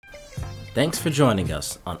Thanks for joining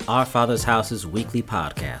us on Our Father's House's weekly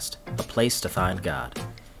podcast, A Place to Find God.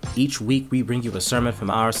 Each week we bring you a sermon from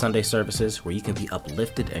our Sunday services where you can be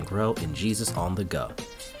uplifted and grow in Jesus on the go.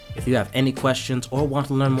 If you have any questions or want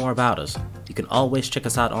to learn more about us, you can always check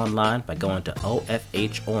us out online by going to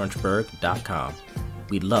ofhorangeburg.com.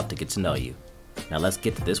 We'd love to get to know you. Now let's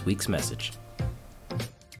get to this week's message.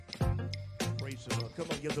 Praise the Lord. Come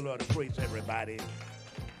on, give the Lord a praise, everybody.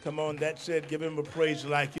 Come on, that's it. Give him a praise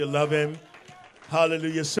like you love him.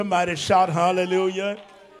 Hallelujah. Somebody shout hallelujah.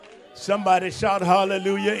 Somebody shout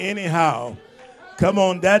hallelujah anyhow. Come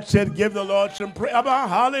on, that's it. Give the Lord some praise.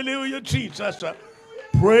 Hallelujah, Jesus.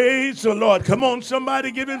 Praise the Lord. Come on,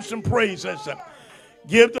 somebody give him some praises.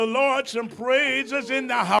 Give the Lord some praises in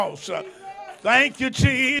the house. Thank you,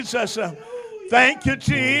 Jesus. Thank you,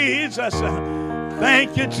 Jesus.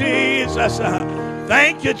 Thank you, Jesus.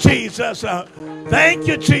 Thank you, Jesus. Thank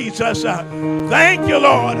you, Jesus. Thank you,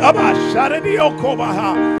 Lord.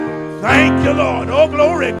 Thank you, Lord. Oh,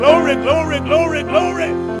 glory, glory, glory, glory, glory.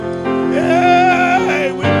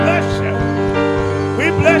 Yay, we bless you. We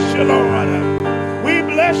bless you, Lord. We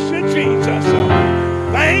bless you, Jesus.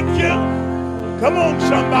 Thank you. Come on,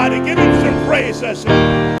 somebody. Give him some praises.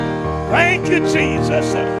 Thank you,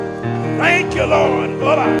 Jesus. Thank you, Lord.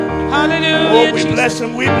 Hallelujah. Oh, we bless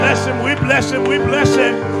him. We bless him. We bless him. We bless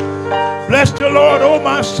him. Bless the Lord, oh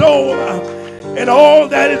my soul, and all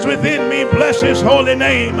that is within me. Bless his holy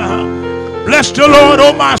name. Bless the Lord,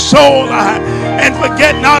 oh my soul, and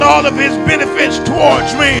forget not all of his benefits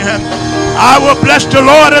towards me. I will bless the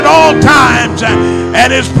Lord at all times,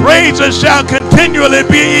 and his praises shall continually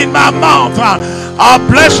be in my mouth. I'll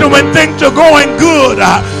bless him when things are going good.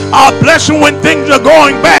 I'll bless him when things are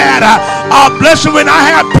going bad. I'll bless him when I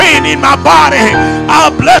have pain in my body.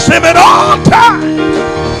 I'll bless him at all times.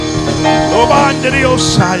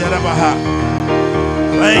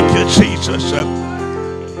 Thank you, Jesus.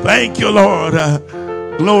 Thank you, Lord.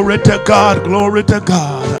 Glory to God. Glory to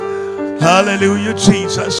God. Hallelujah,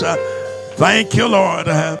 Jesus. Thank you, Lord.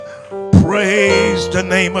 Praise the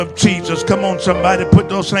name of Jesus. Come on, somebody, put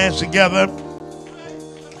those hands together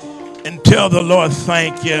and tell the Lord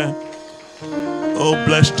thank you. Oh,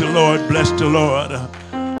 bless the Lord. Bless the Lord.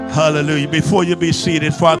 Hallelujah. Before you be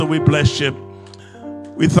seated, Father, we bless you.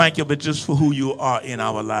 We thank you just for who you are in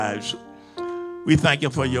our lives. We thank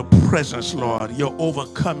you for your presence, Lord, your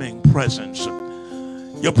overcoming presence,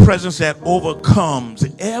 your presence that overcomes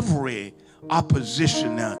every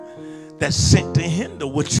opposition that's sent to hinder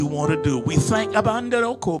what you want to do. We thank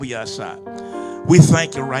We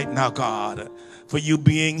thank you right now, God, for you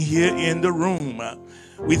being here in the room.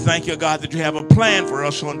 We thank you, God, that you have a plan for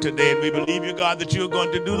us on today, and we believe you, God, that you're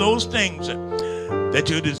going to do those things that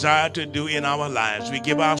you desire to do in our lives. We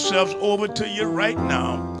give ourselves over to you right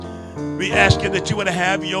now. We ask you that you would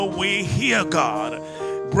have your way here, God.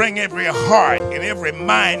 Bring every heart and every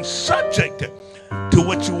mind subject to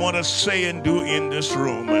what you want to say and do in this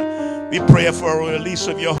room. We pray for a release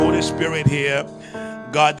of your Holy Spirit here.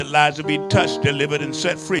 God, the lives will be touched, delivered, and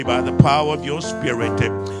set free by the power of your Spirit.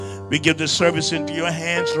 We give the service into your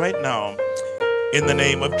hands right now. In the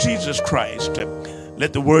name of Jesus Christ.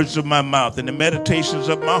 Let the words of my mouth and the meditations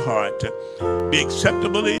of my heart be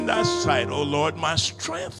acceptable in thy sight, O Lord, my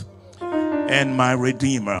strength and my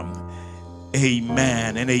Redeemer.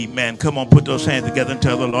 Amen and amen. Come on, put those hands together and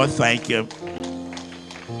tell the Lord, thank you.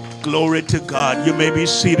 Glory to God. You may be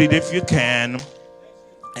seated if you can.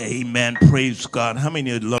 Amen. Praise God. How many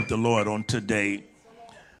of you love the Lord on today?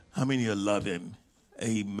 How many of you love him?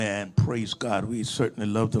 Amen. Praise God. We certainly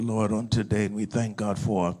love the Lord on today, and we thank God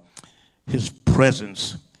for his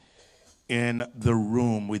presence in the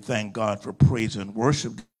room. We thank God for praise and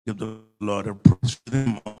worship. Give the Lord a praise.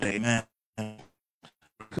 Amen.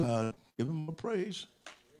 God, give him a praise.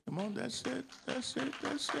 Come on, that's it. That's it.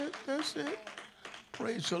 That's it. That's it.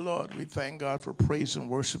 Praise the Lord. We thank God for praise and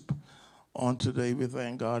worship on today. We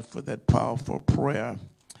thank God for that powerful prayer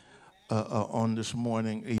on this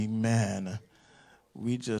morning. Amen.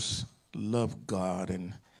 We just love God,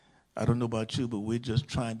 and I don't know about you, but we're just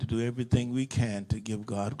trying to do everything we can to give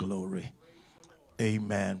God glory.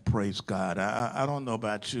 Amen. Praise God. I don't know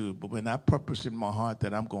about you, but when I purpose in my heart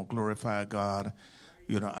that I'm going to glorify God,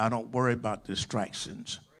 I don't worry about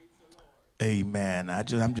distractions. Amen.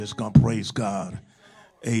 I'm just going to praise God.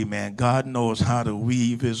 Amen. God knows how to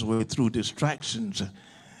weave his way through distractions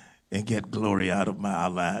and get glory out of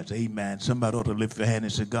our lives. Amen. Somebody ought to lift your hand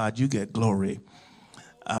and say, God, you get glory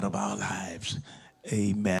out of our lives.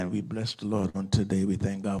 Amen. We bless the Lord on today. We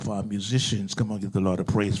thank God for our musicians. Come on, give the Lord a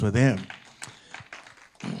praise for them.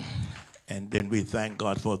 And then we thank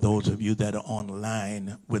God for those of you that are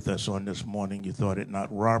online with us on this morning. You thought it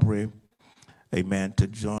not robbery amen, to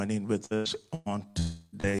join in with us on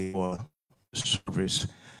today for service.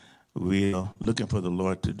 We are looking for the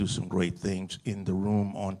Lord to do some great things in the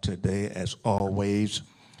room on today, as always,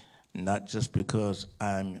 not just because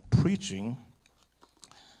I'm preaching,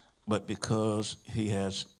 but because he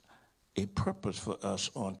has a purpose for us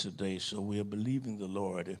on today. So we are believing the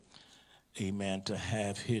Lord, amen, to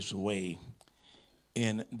have his way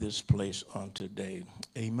in this place on today.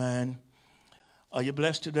 Amen. Are you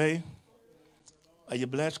blessed today? Are you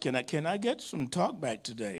blessed? Can I get some talk back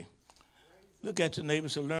today? Look at your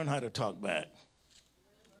neighbors and learn how to talk back.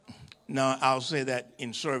 Now, I'll say that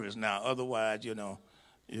in service now. Otherwise, you know,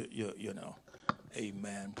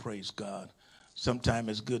 amen, praise God. Sometimes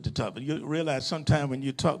it's good to talk, but you realize sometimes when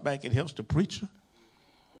you talk back, it helps the preacher.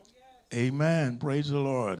 Amen, praise the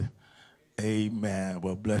Lord. Amen.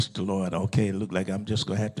 Well, bless the Lord. Okay, it look like I'm just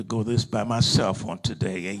going to have to go this by myself on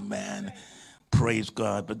today. Amen. Praise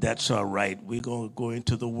God, but that's all right. We're going to go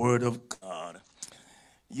into the Word of God.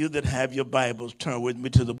 You that have your Bibles, turn with me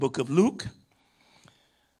to the book of Luke,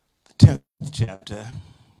 the 10th chapter.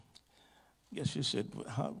 I guess you said,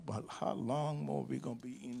 how long more are we going to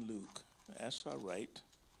be in Luke? That's all right.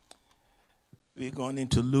 We're going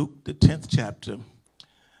into Luke, the 10th chapter.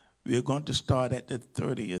 We're going to start at the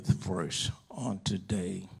 30th verse on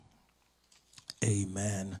today.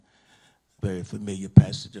 Amen. Very familiar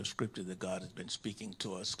passage of scripture that God has been speaking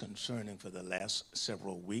to us concerning for the last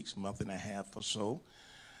several weeks, month and a half or so.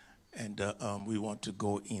 And we want to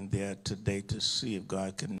go in there today to see if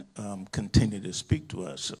God can continue to speak to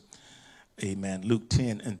us. Amen. Luke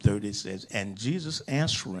 10:30 says, "And Jesus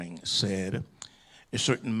answering said, a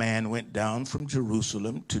certain man went down from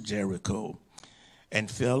Jerusalem to Jericho and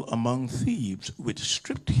fell among thieves, which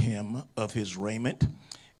stripped him of his raiment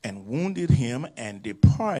and wounded him and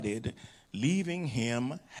departed, leaving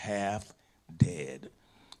him half dead."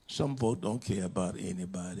 Some folk don't care about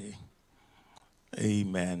anybody.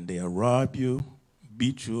 Amen. They'll rob you,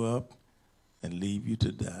 beat you up, and leave you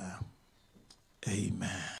to die.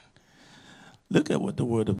 Amen. Look at what the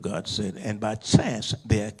Word of God said. "And by chance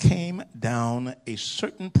there came down a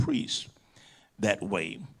certain priest that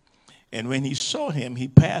way. And when he saw him, he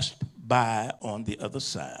passed by on the other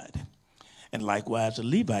side. And likewise a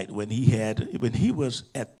Levite, when he was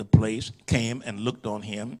at the place, came and looked on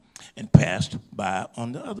him and passed by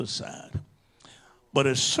on the other side. But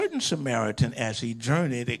a certain Samaritan, as he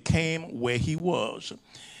journeyed, it came where he was.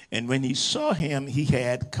 And when he saw him, he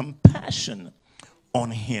had compassion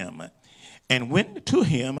on him and went to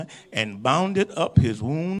him and bounded up his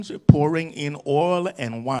wounds, pouring in oil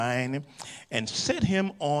and wine, and set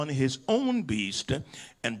him on his own beast,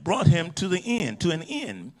 and brought him to an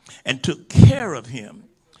inn, and took care of him.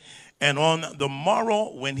 And on the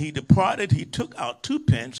morrow, when he departed, he took out 2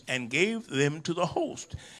 pence and gave them to the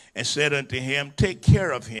host, and said unto him, Take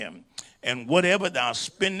care of him, and whatever thou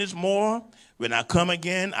spendest more, when I come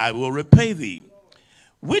again, I will repay thee.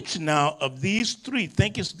 Which now of these 3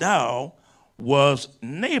 thinkest thou was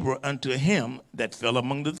neighbor unto him that fell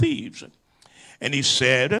among the thieves? And he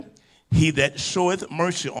said, He that showeth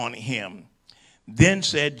mercy on him. Then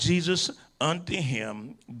said Jesus unto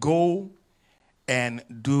him, Go and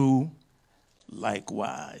do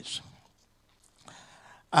likewise."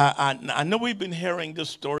 I know we've been hearing this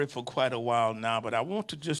story for quite a while now, but I want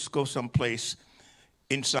to just go someplace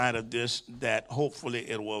inside of this that hopefully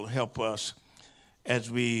it will help us as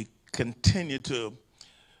we continue to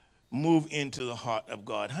move into the heart of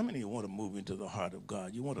God. How many of you want to move into the heart of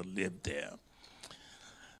God? You want to live there.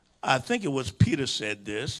 I think it was Peter said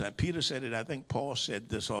this. Peter said it. I think Paul said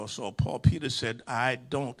this also. Peter said, "I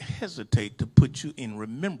don't hesitate to put you in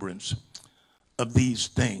remembrance of these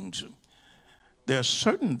things." There are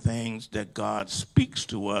certain things that God speaks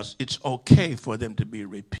to us. It's okay for them to be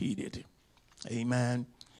repeated. Amen.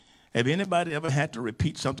 Have anybody ever had to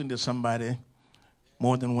repeat something to somebody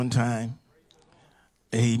more than one time?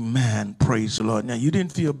 Amen. Praise the Lord. Now, you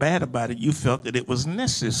didn't feel bad about it. You felt that it was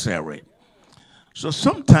necessary. So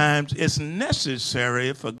sometimes it's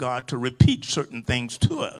necessary for God to repeat certain things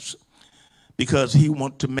to us because he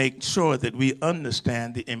wants to make sure that we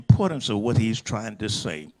understand the importance of what he's trying to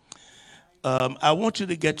say. I want you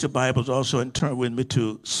to get your Bibles also and turn with me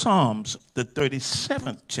to Psalms, the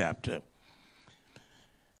 37th chapter.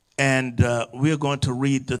 And we're going to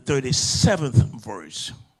read the 37th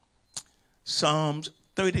verse. Psalms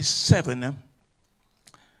 37.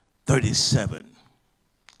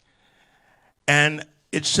 And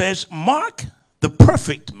it says, "Mark the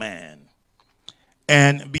perfect man,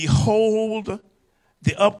 and behold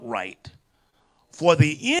the upright, for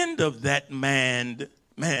the end of that man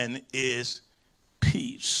is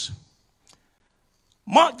peace."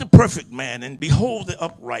 Mark the perfect man and behold the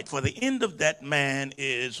upright, for the end of that man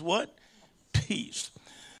is what? Peace.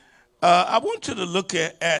 I want you to look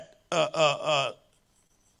at the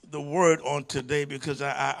word on today because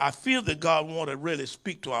I feel that God wants to really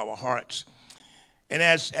speak to our hearts. And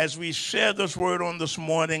as we share this word on this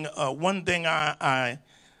morning, one thing I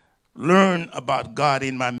learned about God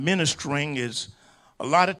in my ministering is a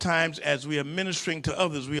lot of times as we are ministering to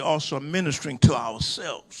others, we also are ministering to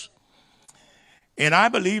ourselves. And I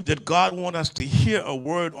believe that God wants us to hear a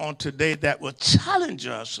word on today that will challenge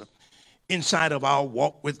us inside of our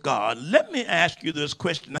walk with God. Let me ask you this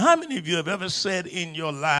question. How many of you have ever said in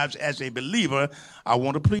your lives as a believer, I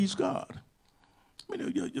want to please God?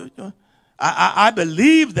 I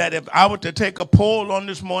believe that if I were to take a poll on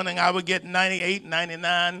this morning, I would get 98,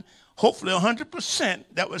 99, hopefully 100%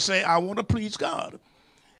 that would say, I want to please God.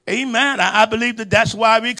 Amen. I believe that that's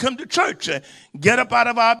why we come to church. Get up out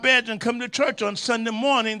of our beds and come to church on Sunday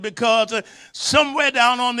morning because somewhere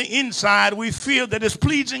down on the inside we feel that it's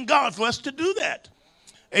pleasing God for us to do that.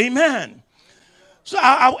 Amen. So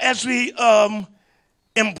as we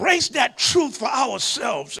embrace that truth for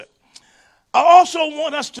ourselves, I also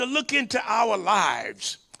want us to look into our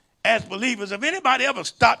lives as believers. Have anybody ever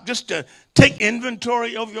stopped just to take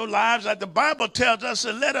inventory of your lives? Like the Bible tells us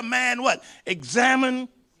to let a man what? Examine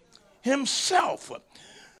himself.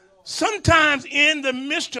 Sometimes in the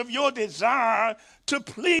midst of your desire to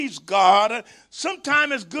please God,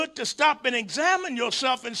 sometimes it's good to stop and examine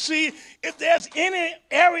yourself and see if there's any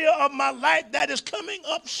area of my life that is coming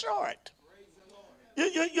up short.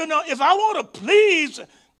 You know, if I want to please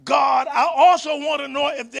God, I also want to know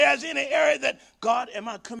if there's any area that, God, am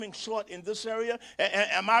I coming short in this area?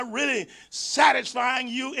 Am I really satisfying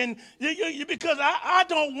you? Because I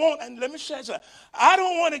don't want, and let me say something, I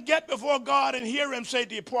don't want to get before God and hear him say,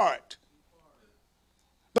 depart.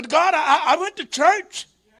 But God, I went to church.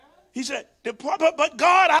 He said, depart. But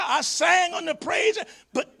God, I sang on the praise,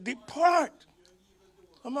 but depart.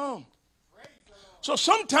 Come on. So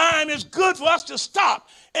sometimes it's good for us to stop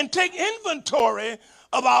and take inventory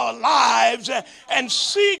of our lives and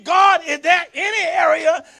see, God, is there any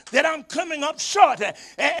area that I'm coming up short?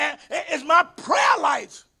 Is my prayer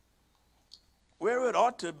life where it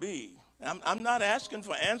ought to be? I'm not asking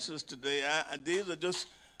for answers today. These are just,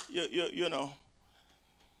 you know.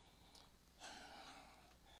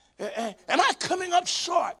 Am I coming up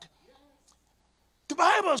short? The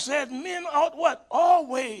Bible says men ought what?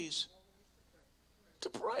 Always to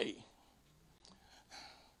pray.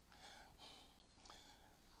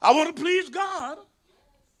 I want to please God.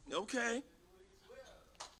 Okay.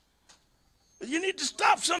 But you need to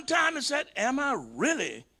stop sometime and say, am I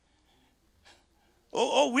really?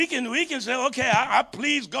 We can say, okay, I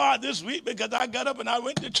pleased God this week because I got up and I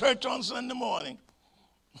went to church on Sunday morning.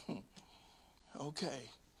 Okay.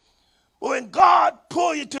 Well, when God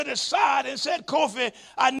pulled you to the side and said, Kofi,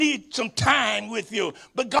 I need some time with you.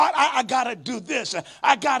 But God, I got to do this.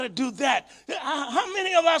 I got to do that. How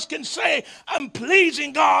many of us can say, I'm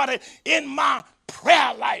pleasing God in my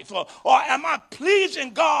prayer life? Or am I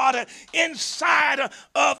pleasing God inside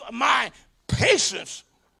of my patience?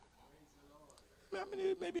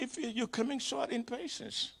 Maybe if you're coming short in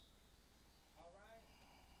patience.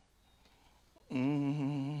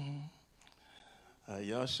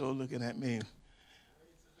 Y'all sure looking at me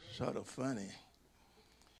sort of funny.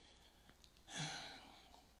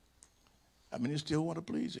 I mean, you still want to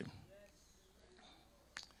please him.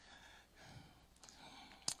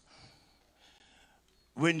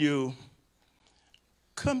 When you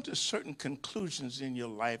come to certain conclusions in your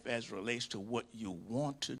life as relates to what you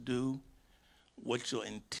want to do, what your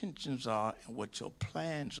intentions are, and what your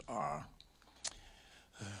plans are,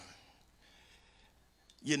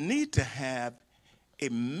 you need to have a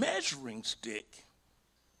measuring stick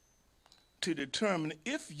to determine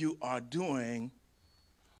if you are doing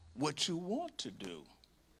what you want to do.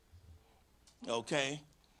 Okay?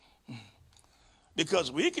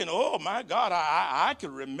 Because we can, oh my God, I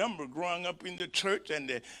can remember growing up in the church and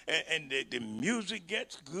the music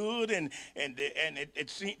gets good and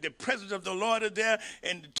the presence of the Lord is there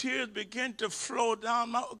and the tears begin to flow down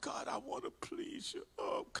my, oh God, I want to please you.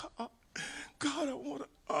 Oh God. God, I want to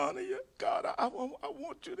honor you. God, I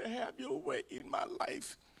want you to have your way in my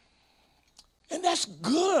life. And that's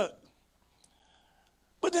good.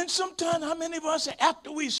 But then sometimes, how many of us,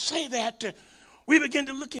 after we say that, we begin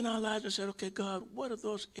to look in our lives and say, okay, God, what are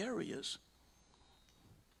those areas?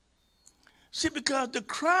 See, because the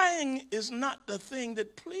crying is not the thing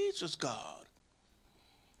that pleases God.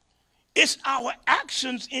 It's our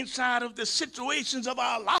actions inside of the situations of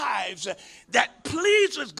our lives that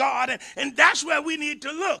pleases God, and that's where we need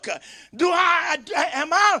to look. Am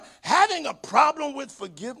I having a problem with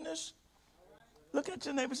forgiveness? Look at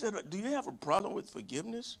your neighbor and say, do you have a problem with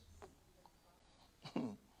forgiveness?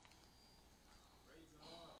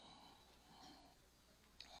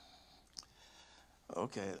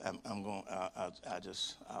 Okay, I'm going.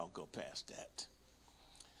 I'll go past that.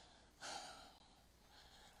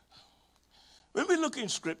 When we look in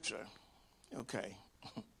Scripture, okay,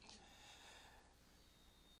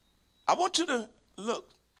 I want you to look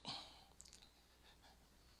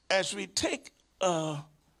as we take a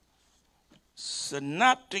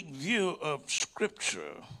synoptic view of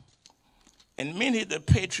Scripture and many of the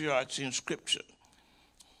patriarchs in Scripture.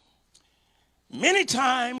 Many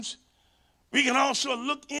times we can also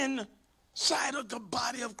look inside of the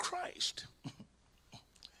body of Christ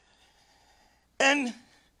and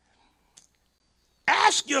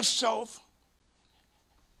ask yourself,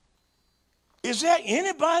 is there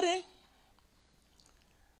anybody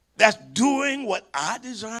that's doing what I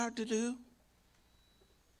desire to do?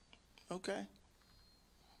 Okay.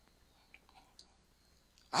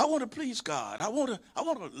 I want to please God. I want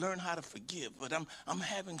to learn how to forgive, but I'm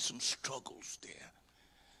having some struggles there.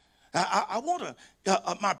 I want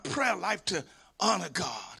my prayer life to honor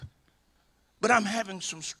God, but I'm having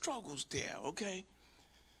some struggles there, okay?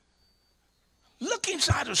 Look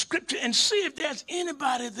inside of Scripture and see if there's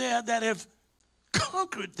anybody there that have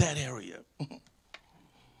conquered that area.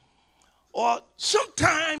 Or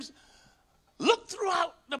sometimes look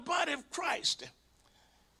throughout the body of Christ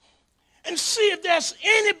and see if there's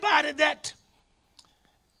anybody that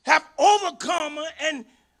have overcome and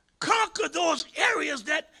conquered those areas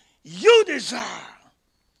that you desire.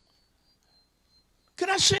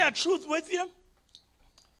 Can I share a truth with you?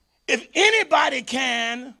 If anybody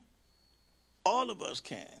can, all of us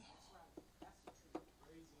can.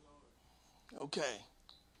 Okay.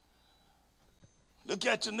 Look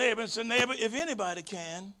at your neighbor and say, neighbor, if anybody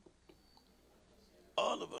can,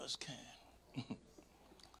 all of us can.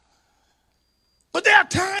 But there are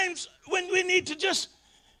times when we need to just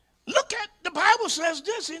look at, the Bible says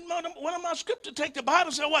this in one of my scriptures, take the Bible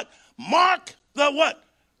and say what? Mark the what?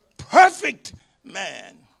 Perfect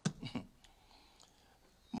man.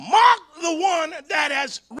 Mark the one that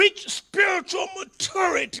has reached spiritual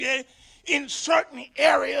maturity in certain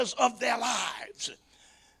areas of their lives.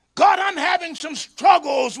 God, I'm having some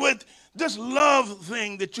struggles with this love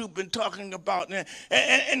thing that you've been talking about.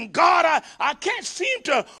 And God, I can't seem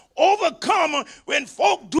to overcome when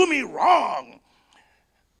folk do me wrong.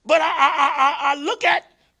 But I look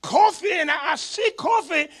at Kofi and I see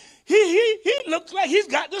Kofi, he looks like he's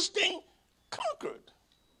got this thing conquered.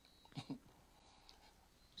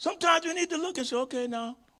 Sometimes you need to look and say, okay,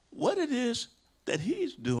 now, what it is that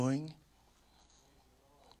he's doing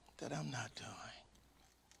that I'm not doing.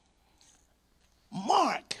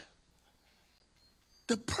 Mark,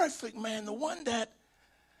 the perfect man, the one that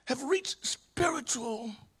have reached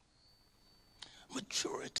spiritual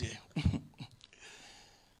maturity.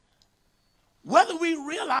 Whether we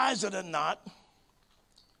realize it or not,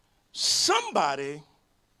 somebody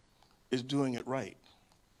is doing it right.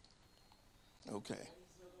 Okay.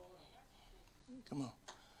 Come on.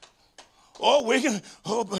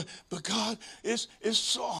 But God, it's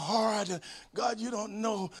so hard. God, you don't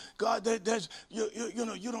know. God, you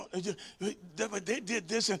don't. They did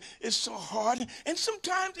this, and it's so hard. And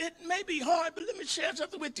sometimes it may be hard. But let me share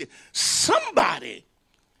something with you. Somebody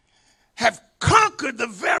have conquered the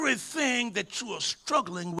very thing that you are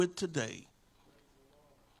struggling with today.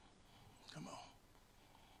 Come on.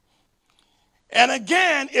 And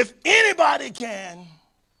again, if anybody can,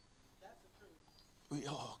 we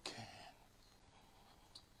all can.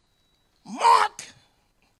 Mark,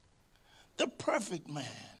 the perfect man.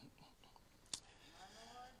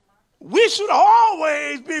 We should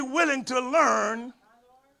always be willing to learn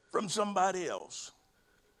from somebody else.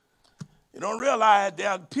 You don't realize there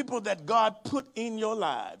are people that God put in your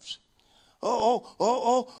lives. God.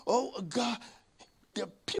 There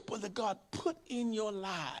are people that God put in your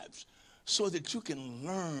lives so that you can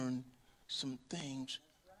learn some things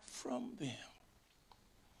from them.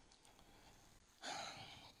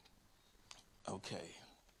 Okay.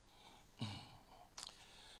 Let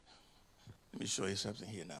me show you something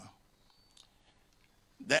here now.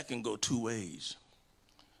 That can go two ways.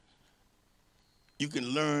 You can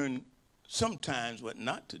learn sometimes what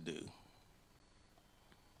not to do.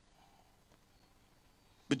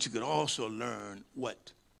 But you could also learn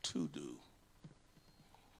what to do.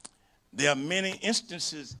 There are many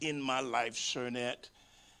instances in my life, Shernette,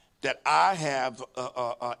 that I have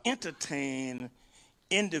entertained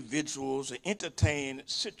individuals, entertained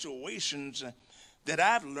situations that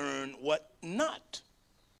I've learned what not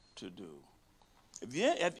to do.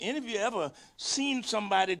 Have any of you ever seen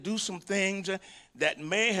somebody do some things that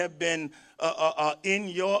may have been in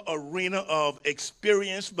your arena of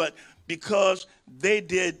experience, but because they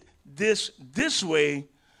did this way,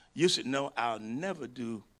 you said, no, I'll never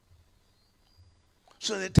do.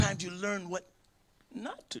 So there are times you learn what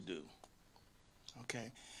not to do.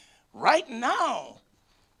 Okay? Right now,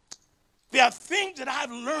 there are things that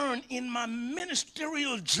I've learned in my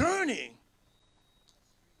ministerial journey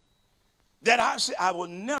that I say I will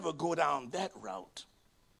never go down that route.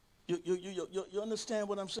 You understand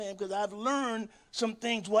what I'm saying? Because I've learned some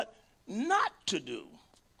things what not to do.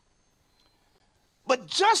 But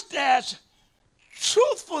just as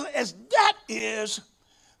truthful as that is,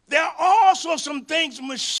 there are also some things,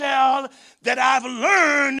 Michelle, that I've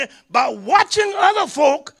learned by watching other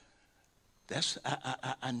folk.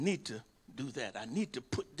 I need to do that. I need to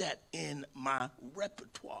put that in my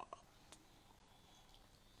repertoire.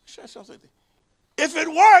 Share something. If it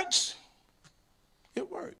works,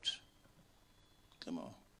 it works. Come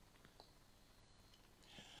on.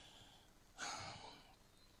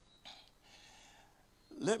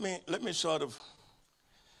 Let me sort of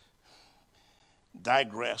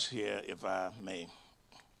digress here, if I may,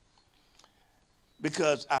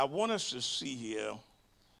 because I want us to see here,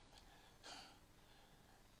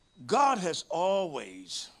 God has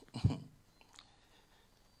always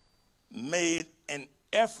made an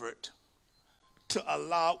effort to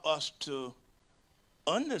allow us to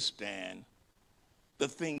understand the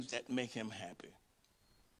things that make him happy.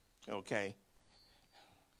 Okay?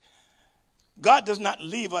 God does not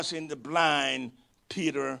leave us in the blind,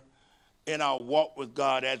 Peter, in our walk with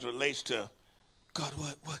God as it relates to, God,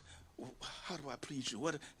 how do I please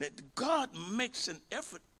you? God makes an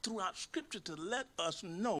effort throughout Scripture to let us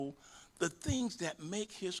know the things that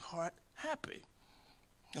make his heart happy.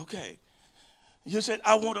 Okay. You said,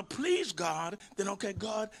 I want to please God. Then, okay,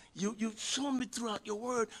 God, you've shown me throughout your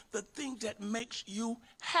word the things that makes you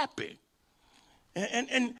happy.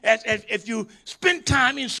 And as if you spend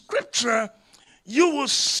time in Scripture, you will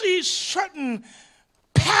see certain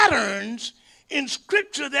patterns in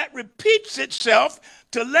Scripture that repeats itself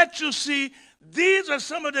to let you see these are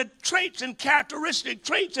some of the traits and characteristic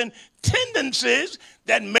traits and tendencies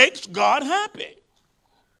that makes God happy.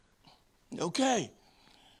 Okay.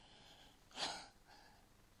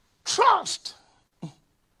 Trust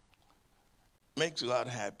makes God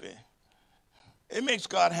happy. It makes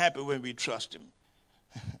God happy when we trust him.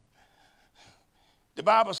 The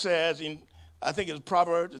Bible says in, I think it's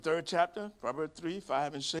Proverbs, the 3rd chapter, Proverbs 3,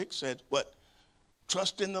 5, and 6, said what?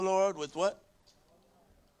 Trust in the Lord with what?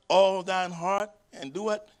 All thine heart, and do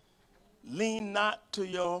what? Lean not to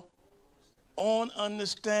your own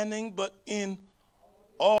understanding, but in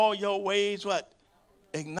all your ways, what?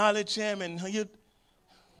 Acknowledge him, and you.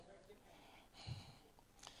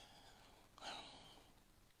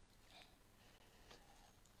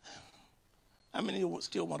 How many of you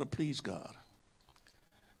still want to please God?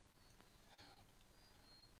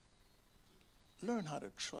 Learn how to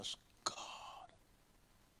trust God.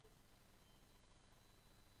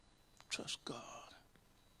 Trust God.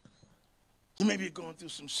 You may be going through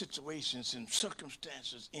some situations and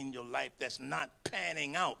circumstances in your life that's not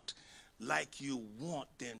panning out like you want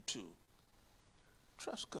them to.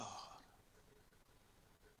 Trust God.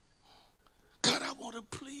 God, I want to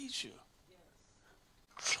please you.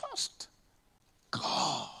 Trust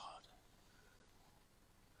God.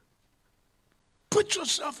 Put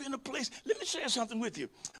yourself in a place. Let me share something with you.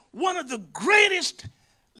 One of the greatest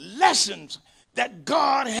lessons that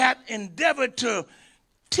God had endeavored to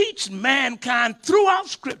teach mankind throughout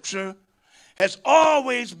Scripture has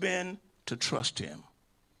always been to trust him.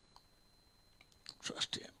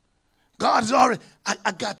 Trust him. God's already,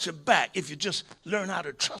 I got your back if you just learn how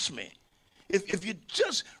to trust me. If you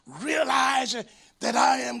just realize that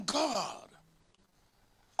I am God.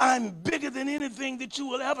 I'm bigger than anything that you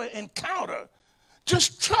will ever encounter.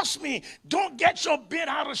 Just trust me. Don't get so bent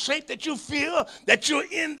out of shape that you feel that you're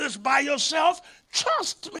in this by yourself.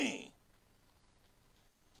 Trust me.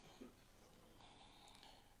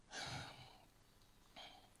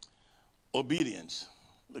 Obedience.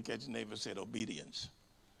 Look at your neighbor and say obedience.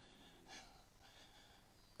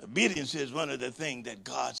 Obedience is one of the things that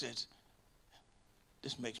God says,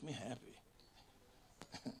 this makes me happy.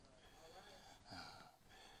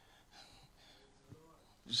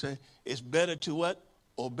 You say, it's better to what?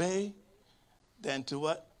 Obey than to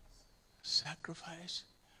what? Sacrifice.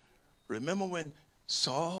 Remember when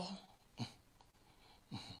Saul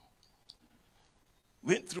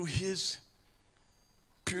went through his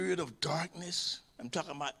period of darkness. I'm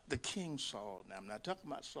talking about the King Saul. Now, I'm not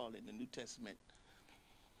talking about Saul in the New Testament.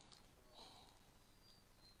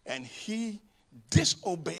 And he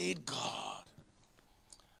disobeyed God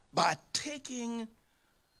by taking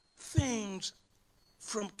things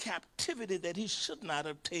from captivity that he should not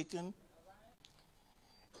have taken.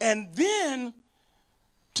 And then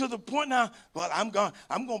to the point now, well, I'm going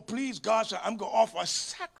to please God, so I'm going to offer a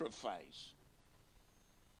sacrifice.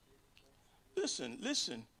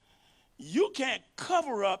 Listen. You can't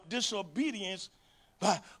cover up disobedience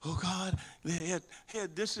by, oh God, here,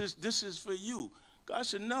 this is for you. God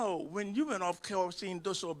said, no, when you've been off causing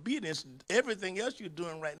disobedience, everything else you're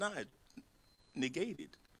doing right now is negated.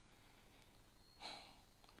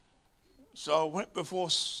 So I went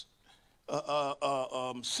before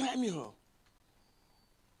Samuel.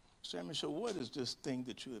 Samuel said, what is this thing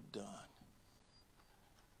that you have done?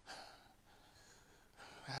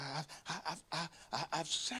 I've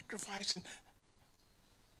sacrificed.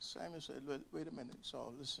 Samuel said, wait a minute,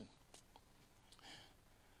 Saul, listen.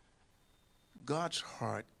 God's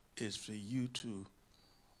heart is for you to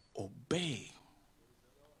obey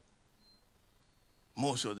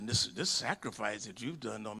more so than this sacrifice that you've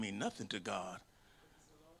done don't mean nothing to God.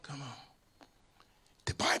 Come on.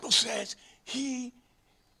 The Bible says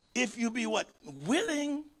if you be what?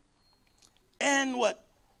 Willing and what?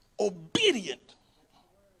 Obedient.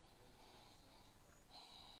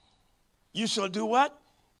 You shall do what?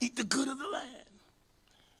 Eat the good of the land.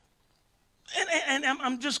 And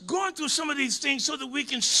I'm just going through some of these things so that we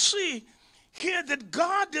can see here that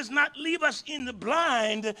God does not leave us in the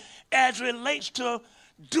blind as relates to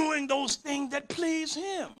doing those things that please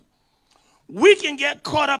him. We can get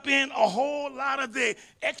caught up in a whole lot of the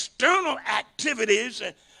external activities,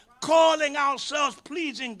 calling ourselves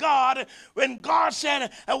pleasing God, when God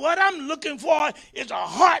said, what I'm looking for is a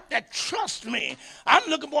heart that trusts me. I'm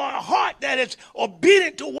looking for a heart that is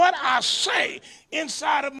obedient to what I say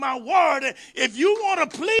inside of my word. If you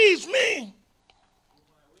want to please me,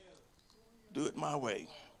 do it my way.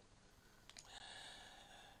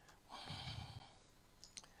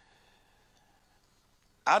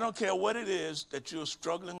 I don't care what it is that you're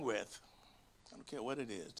struggling with. I don't care what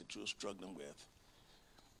it is that you're struggling with.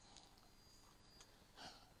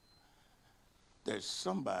 There's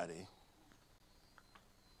somebody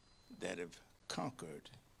that have conquered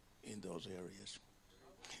in those areas.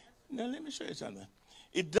 Now, let me show you something.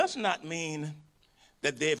 It does not mean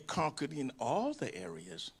that they've conquered in all the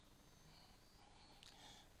areas.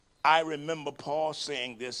 I remember Paul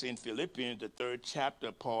saying this in Philippians, the 3rd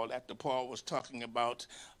chapter, after Paul was talking about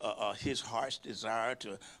his heart's desire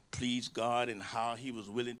to please God and how he was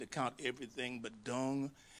willing to count everything but dung,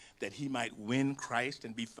 that he might win Christ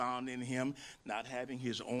and be found in him, not having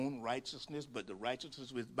his own righteousness, but the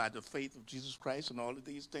righteousness by the faith of Jesus Christ and all of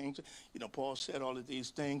these things. You know, Paul said all of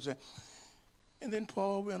these things. And then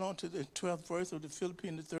Paul went on to the 12th verse of the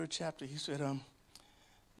Philippians, the 3rd chapter. He said,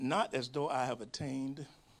 not as though I have attained,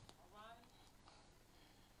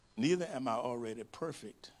 neither am I already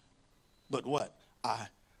perfect, but what? I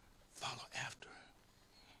follow after.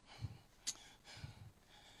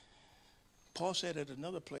 Paul said at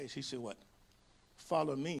another place, he said what?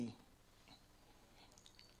 Follow me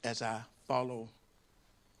as I follow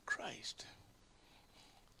Christ.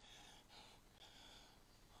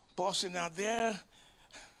 Paul said, now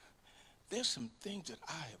there's some things that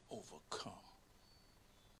I have overcome.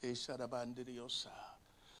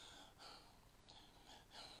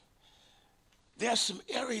 There's some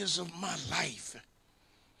areas of my life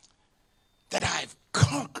that I've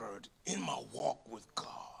conquered in my walk with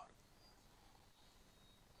God.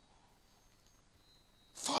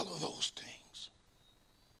 Follow those things.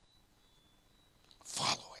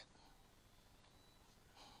 Follow it.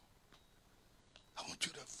 I want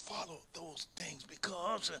you to follow those things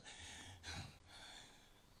because,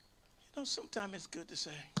 sometimes it's good to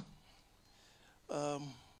say,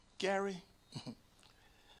 Gary,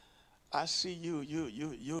 I see you,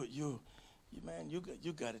 man, you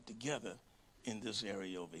got it together in this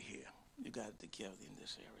area over here. You got it together in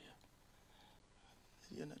this area.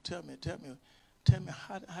 Tell me,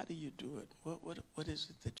 how do you do it? What is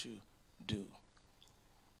it that you do?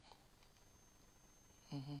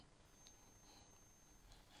 Mm-hmm.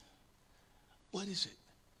 What is it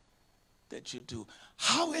that you do?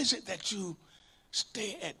 How is it that you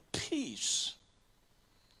stay at peace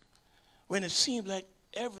when it seems like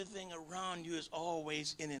everything around you is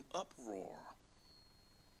always in an uproar?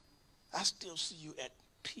 I still see you at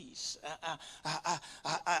peace.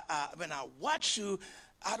 When I watch you,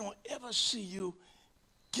 I don't ever see you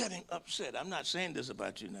getting upset. I'm not saying this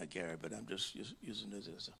about you, not Gary, but I'm just using this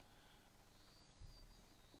as a.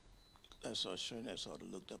 I saw Shirley, I sort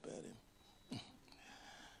of looked up at him.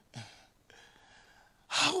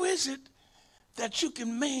 How is it that you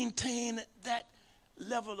can maintain that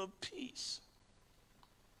level of peace?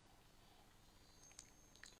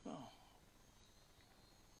 Oh.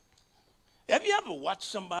 Have you ever watched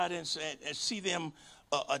somebody and see them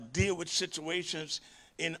deal with situations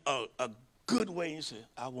in a good way, and you say,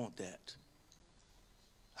 I want that.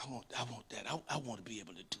 I want that. I want to be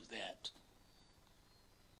able to do that.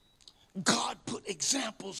 God put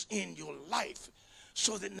examples in your life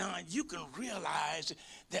so that now you can realize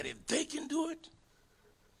that if they can do it,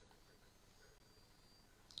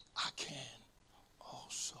 I can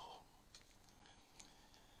also.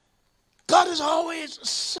 God has always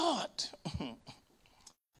sought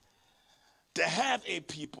to have a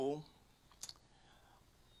people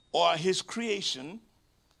or his creation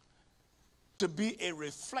to be a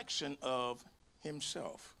reflection of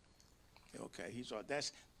himself. Okay,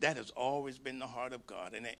 that has always been the heart of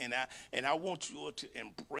God, and I want you all to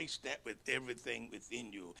embrace that with everything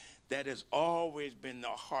within you. That has always been the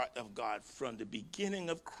heart of God from the beginning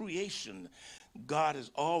of creation. God has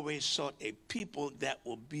always sought a people that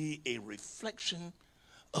will be a reflection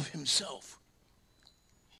of himself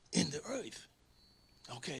in the earth.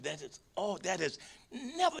 Okay, that has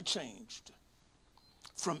never changed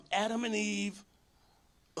from Adam and Eve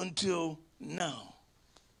until now.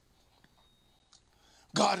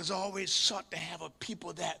 God has always sought to have a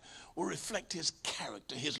people that will reflect his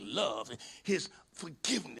character, his love, his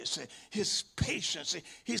forgiveness, his patience,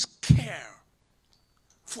 his care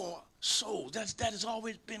for souls. That has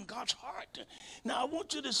always been God's heart. Now, I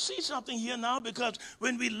want you to see something here now, because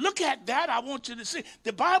when we look at that, I want you to see.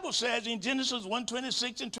 The Bible says in Genesis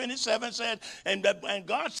 1:26 and 27 says, and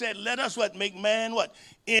God said, let us make man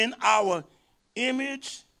in our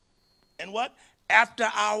image and after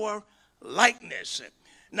our likeness.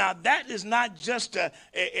 Now, that is not just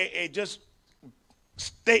a just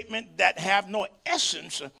statement that have no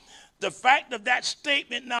essence. The fact of that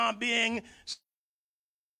statement now being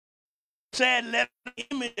said, let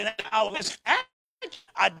image in our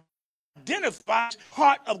identifies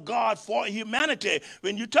heart of God for humanity.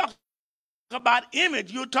 When you talk about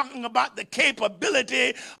image, you're talking about the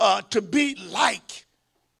capability to be like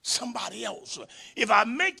somebody else. If I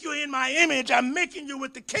make you in my image, I'm making you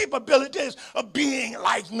with the capabilities of being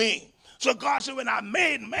like me. So God said, when I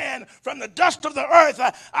made man from the dust of the earth,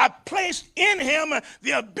 I placed in him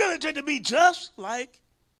the ability to be just like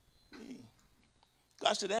me.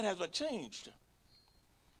 God said, that hasn't changed. I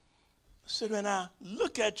said, when I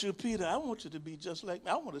look at you, Peter, I want you to be just like me.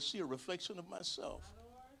 I want to see a reflection of myself.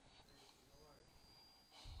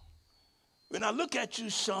 When I look at you,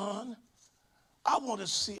 Sean, I want to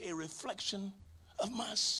see a reflection of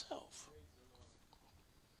myself.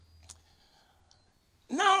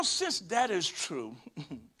 Now, since that is true,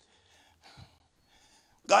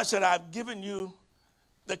 God said, I've given you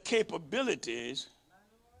the capabilities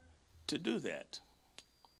to do that.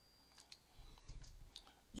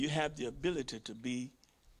 You have the ability to be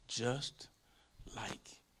just like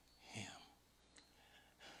him.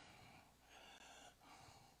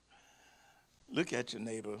 Look at your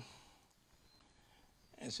neighbor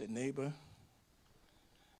and say, neighbor,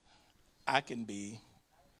 I can be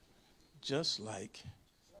just like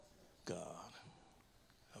God.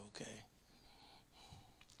 Okay.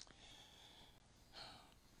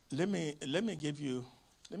 Let me give you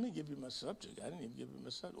my subject. I didn't even give you my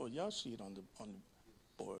subject. Oh, y'all see it on the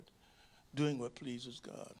board. Doing what pleases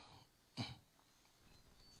God.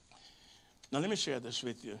 Now let me share this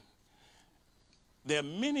with you. There are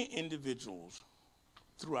many individuals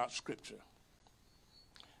throughout Scripture,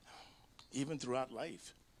 even throughout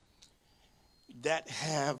life, that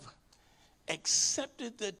have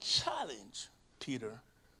accepted the challenge, Peter,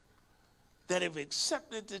 that have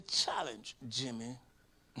accepted the challenge, Jimmy,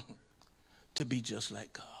 to be just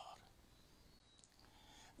like God.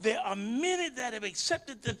 There are many that have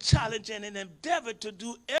accepted the challenge and an endeavor to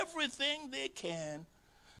do everything they can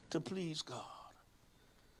to please God.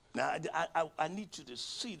 Now, I need you to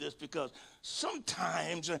see this, because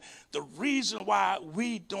sometimes the reason why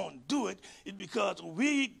we don't do it is because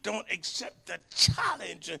we don't accept the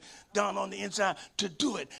challenge down on the inside to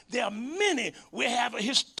do it. There are many, we have a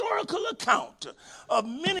historical account of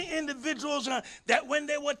many individuals that when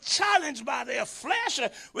they were challenged by their flesh,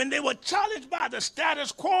 when they were challenged by the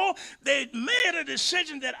status quo, they made a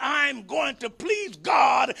decision that I'm going to please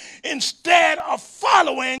God instead of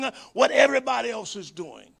following what everybody else is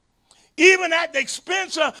doing. Even at the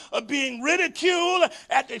expense of being ridiculed,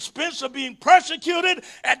 at the expense of being persecuted,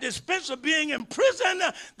 at the expense of being in prison,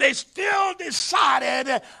 they still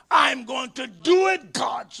decided, I'm going to do it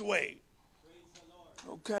God's way.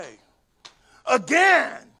 Okay.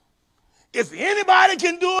 Again, if anybody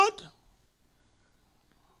can do it,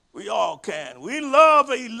 we all can. We love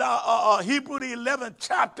Hebrew, the 11th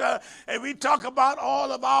chapter, and we talk about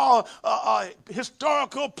all of our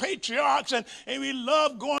historical patriarchs, and we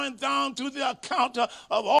love going down to the account of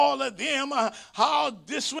all of them, how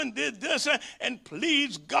this one did this and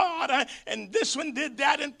pleased God, and this one did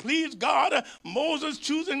that and pleased God. Moses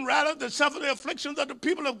choosing rather to suffer the afflictions of the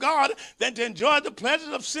people of God than to enjoy the pleasures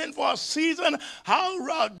of sin for a season.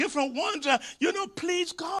 How different ones,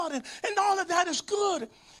 please God, and all of that is good.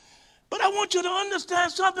 But I want you to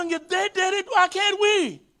understand something. If they did it, why can't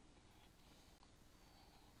we?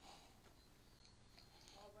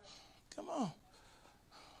 Come on.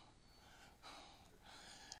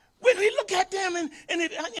 When we look at them,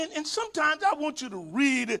 and sometimes I want you to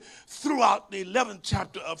read throughout the 11th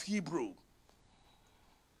chapter of Hebrew.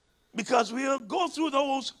 Because we'll go through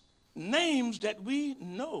those names that we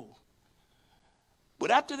know.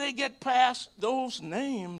 But after they get past those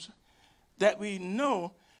names that we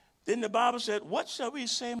know, then the Bible said, what shall we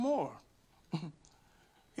say more?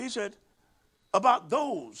 He said, about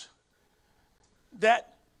those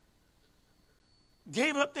that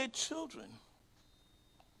gave up their children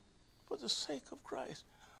for the sake of Christ,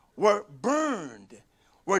 were burned,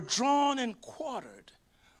 were drawn and quartered,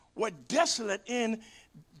 were desolate in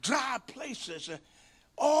dry places,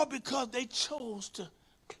 all because they chose to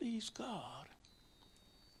please God.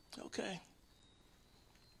 Okay.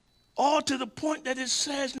 All to the point that it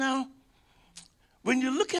says now, when you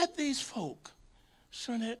look at these folk,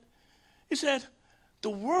 Sernette, he said, the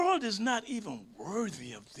world is not even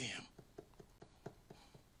worthy of them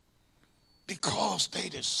because they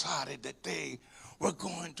decided that they were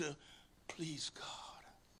going to please God.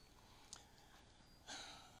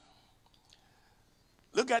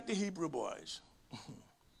 Look at the Hebrew boys.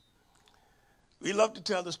 We love to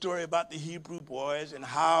tell the story about the Hebrew boys and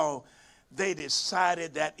how they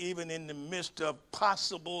decided that even in the midst of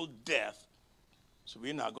possible death, so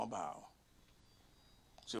we're not going to bow.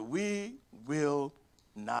 So we will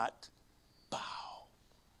not bow.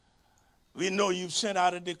 We know you've sent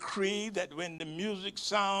out a decree that when the music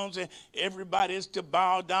sounds, everybody is to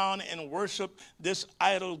bow down and worship this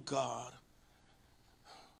idol God.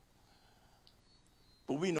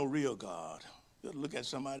 But we know real God. You look at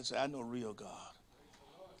somebody and say, I know real God.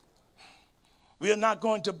 We are not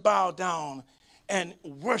going to bow down and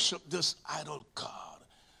worship this idol God.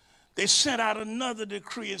 They sent out another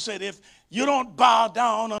decree and said, if you don't bow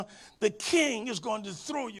down, the king is going to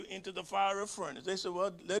throw you into the fiery furnace. They said,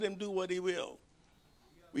 well, let him do what he will.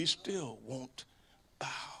 We still won't bow.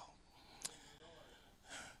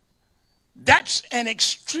 That's an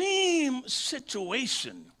extreme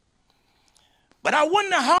situation. But I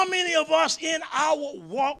wonder how many of us in our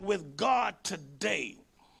walk with God today,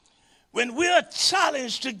 when we're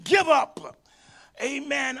challenged to give up,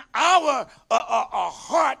 amen, our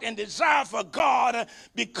heart and desire for God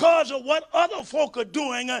because of what other folk are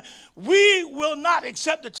doing, we will not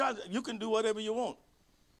accept the challenge. You can do whatever you want.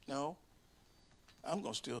 No, I'm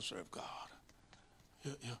going to still serve God.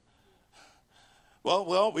 Yeah.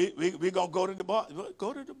 Well, we're going to go to the boss.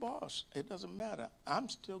 Go to the boss. It doesn't matter. I'm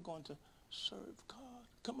still going to serve God.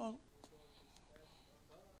 Come on.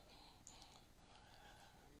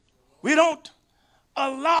 We don't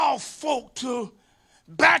allow folk to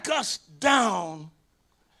back us down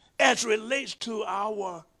as relates to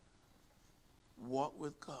our walk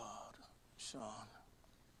with God, Sean.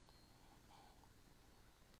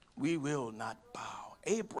 We will not bow.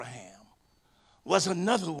 Abraham was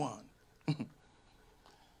another one.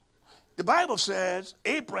 The Bible says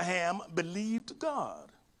Abraham believed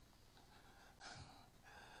God.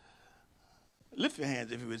 Lift your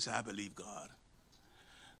hands if you would say, I believe God.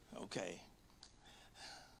 Okay.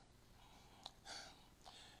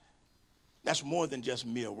 That's more than just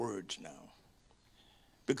mere words now.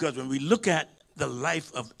 Because when we look at the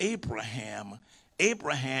life of Abraham,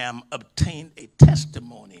 Abraham obtained a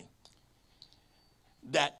testimony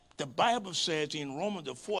that the Bible says in Romans,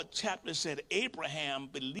 the 4th chapter, said Abraham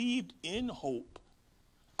believed in hope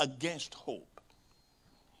against hope.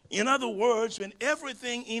 In other words, when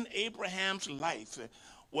everything in Abraham's life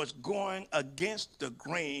was going against the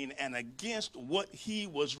grain and against what he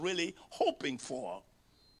was really hoping for,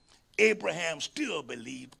 Abraham still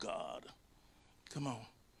believed God. Come on.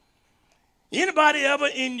 Anybody ever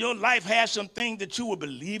in your life had something that you were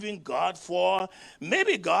believing God for?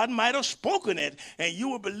 Maybe God might have spoken it and you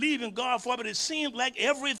were believing God for it, but it seems like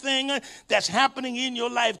everything that's happening in your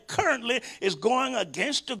life currently is going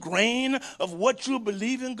against the grain of what you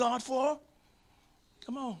believe in God for.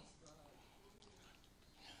 Come on.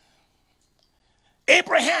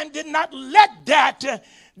 Abraham did not let that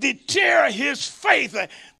deter his faith.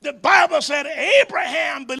 The Bible said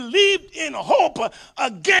Abraham believed in hope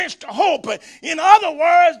against hope. In other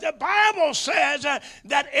words, the Bible says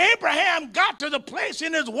that Abraham got to the place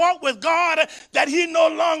in his walk with God that he no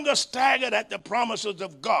longer staggered at the promises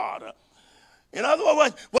of God. In other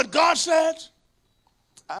words, what God says,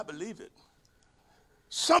 I believe it.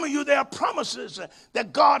 Some of you, there are promises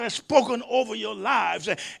that God has spoken over your lives,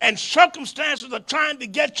 and circumstances are trying to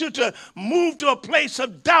get you to move to a place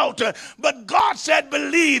of doubt. But God said,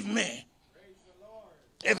 believe me.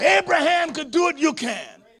 If Abraham could do it, you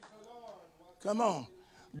can. Come on.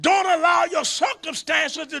 Don't allow your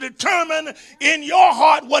circumstances to determine in your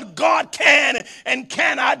heart what God can and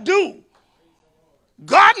cannot do.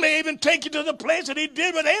 God may even take you to the place that he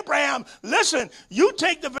did with Abraham. Listen, you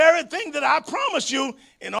take the very thing that I promised you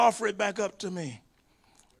and offer it back up to me.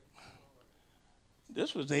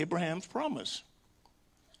 This was Abraham's promise.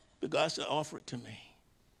 But God said, offer it to me.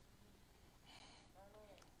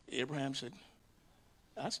 Abraham said,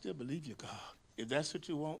 I still believe you, God. If that's what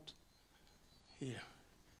you want, here.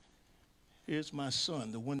 Here's my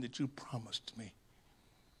son, the one that you promised me.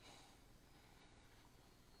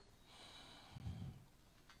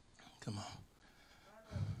 Come on.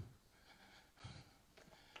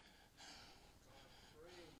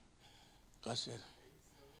 God said,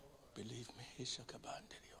 believe me.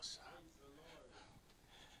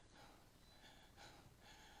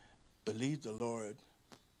 Believe the Lord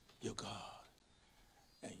your God,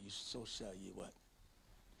 and you so shall you what?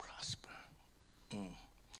 Prosper.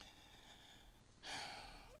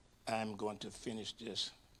 I'm going to finish this.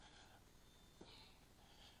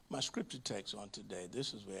 My scripture text on today,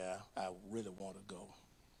 this is where I really want to go.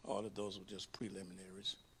 All of those were just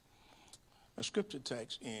preliminaries. My scripture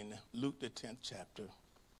text in Luke the 10th chapter,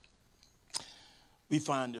 we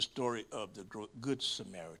find the story of the Good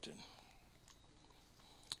Samaritan.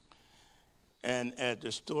 And as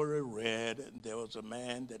the story read, there was a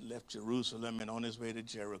man that left Jerusalem and on his way to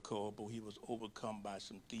Jericho, but he was overcome by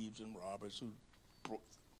some thieves and robbers who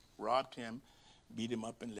robbed him, beat him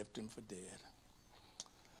up, and left him for dead.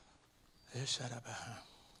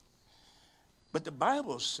 But the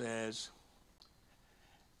Bible says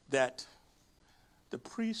that the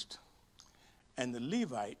priest and the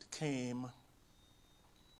Levite came,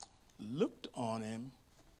 looked on him,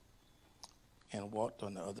 and walked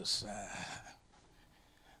on the other side.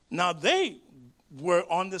 Now they were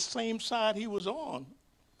on the same side he was on,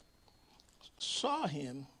 saw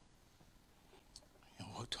him, and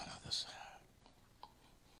walked on the other side.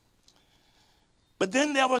 But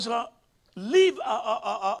then there was a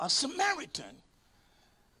Samaritan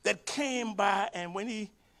that came by, and when he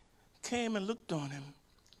came and looked on him,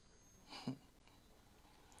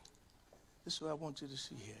 this is what I want you to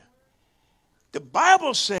see here. The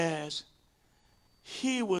Bible says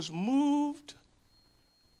he was moved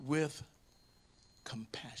with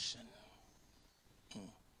compassion.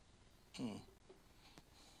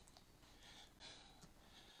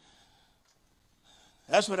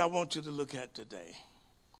 That's what I want you to look at today.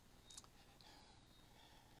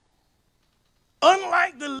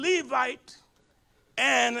 Unlike the Levite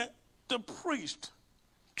and the priest,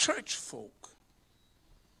 church folk,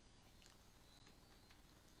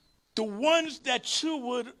 the ones that you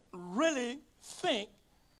would really think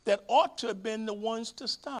that ought to have been the ones to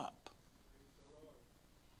stop.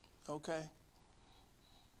 Okay?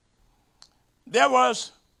 There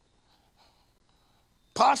was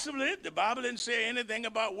possibly, the Bible didn't say anything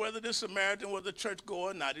about whether the Samaritan was a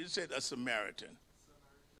churchgoer or not. It said a Samaritan.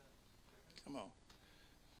 Come on.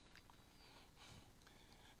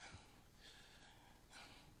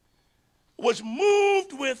 Was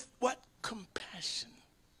moved with what? Compassion.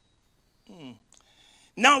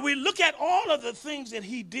 Now we look at all of the things that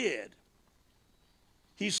he did.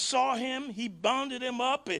 He saw him, he bounded him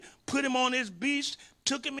up, put him on his beast,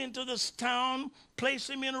 took him into this town, placed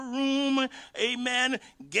him in a room, amen,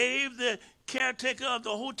 gave the caretaker of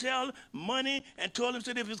the hotel money and told him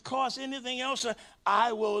that if it costs anything else,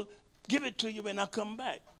 I will give it to you when I come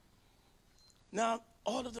back. Now,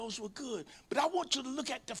 all of those were good. But I want you to look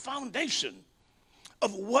at the foundation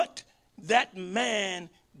of what that man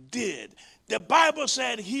did. The Bible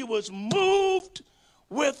said he was moved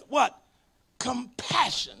with what?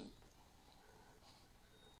 Compassion.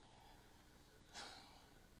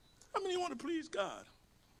 How many want to please God?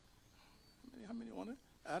 How many want to?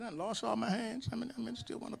 I done lost all my hands. How many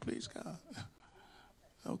still want to please God?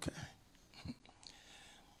 Okay.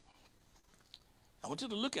 I want you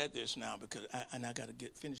to look at this now because I got to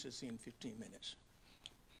finish this in 15 minutes.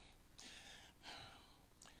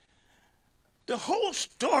 The whole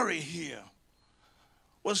story here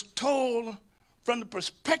was told from the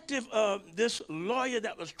perspective of this lawyer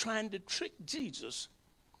that was trying to trick Jesus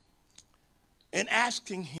and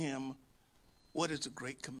asking him, what is the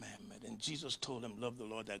great commandment? And Jesus told him, love the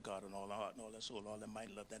Lord thy God in all thy heart and all thy soul, all thy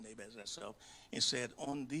might, love thy neighbor as thyself. And said,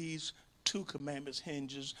 on these two commandments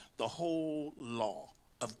hinges the whole law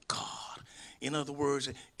of God. In other words,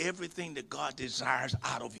 everything that God desires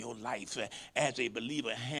out of your life as a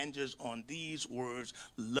believer hinges on these words,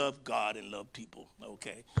 love God and love people,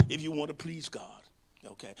 okay? If you want to please God.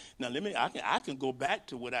 Okay. Now I can go back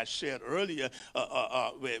to what I shared earlier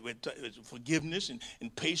with forgiveness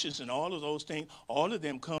and patience and all of those things. All of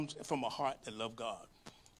them comes from a heart that love God.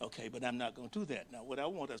 Okay, but I'm not going to do that. Now, what I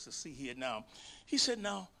want us to see here now, he said,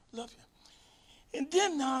 now, love you. And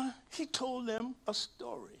then now he told them a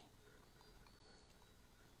story.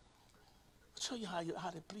 I'll show you how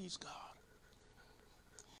to please God.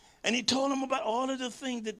 And he told them about all of the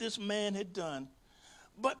things that this man had done.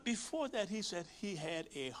 But before that, he said he had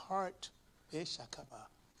a heart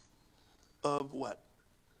of what?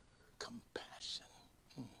 Compassion.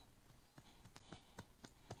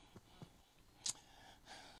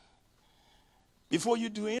 Before you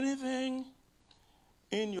do anything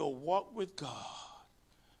in your walk with God,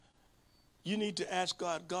 you need to ask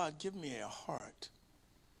God, God, give me a heart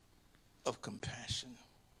of compassion.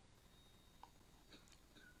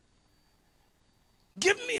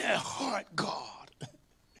 Give me a heart, God,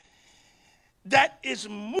 that is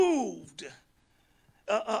moved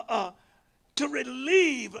to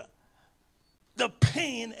relieve the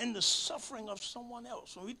pain and the suffering of someone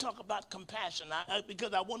else. When we talk about compassion,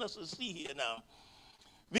 because I want us to see here now,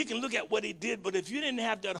 we can look at what he did, but if you didn't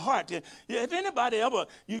have that heart, if anybody ever,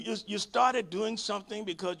 you started doing something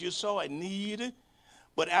because you saw a need,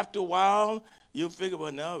 but after a while, you figure,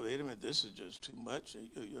 well, no, wait a minute, this is just too much,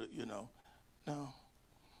 you know. No.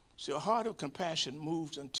 So a heart of compassion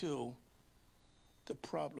moves until the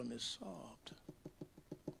problem is solved.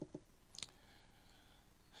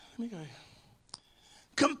 Let me go ahead.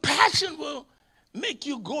 Compassion will make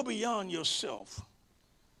you go beyond yourself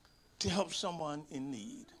to help someone in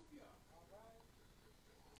need.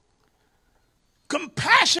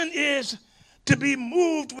 Compassion is to be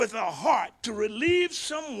moved with a heart to relieve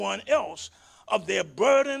someone else of their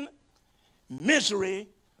burden, misery,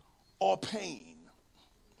 or pain.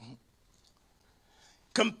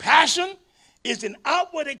 Compassion is an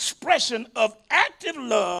outward expression of active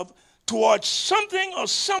love towards something or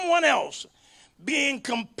someone else, being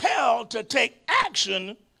compelled to take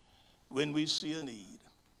action when we see a need.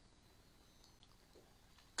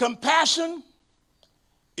 Compassion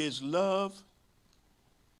is love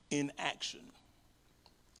in action.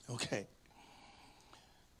 Okay.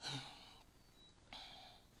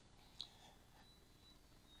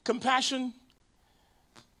 Compassion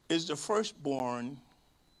is the firstborn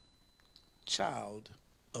child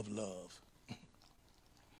of love.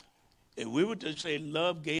 If we were to say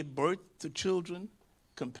love gave birth to children,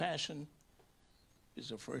 compassion is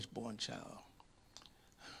the firstborn child.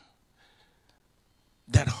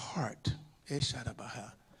 That heart,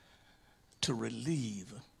 to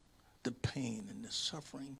relieve the pain and the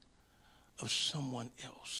suffering of someone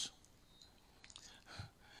else.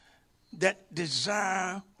 That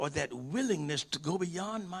desire or that willingness to go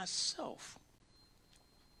beyond myself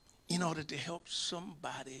in order to help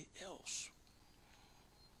somebody else.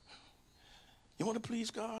 You want to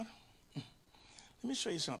please God? Let me show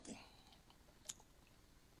you something.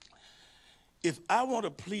 If I want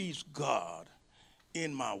to please God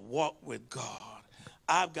in my walk with God,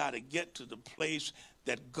 I've got to get to the place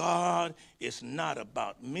that God is not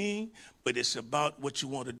about me, but it's about what you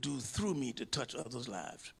want to do through me to touch others'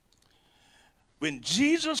 lives. When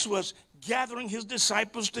Jesus was gathering his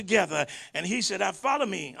disciples together and he said, follow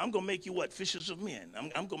me, I'm going to make you what? Fishers of men.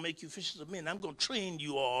 I'm going to make you fishers of men. I'm going to train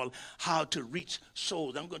you all how to reach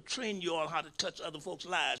souls. I'm going to train you all how to touch other folks'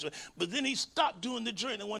 lives. But then he stopped doing the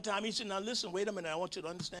journey one time. He said, now listen, wait a minute. I want you to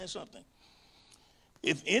understand something.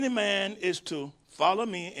 If any man is to follow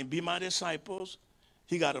me and be my disciples,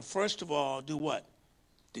 he got to first of all do what?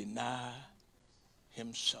 Deny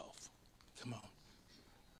himself. Come on.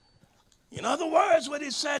 In other words, what he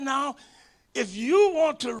said now, if you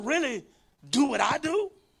want to really do what I do,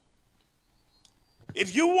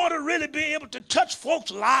 if you want to really be able to touch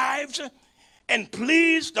folks' lives and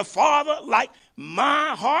please the Father like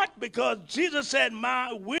my heart? Because Jesus said,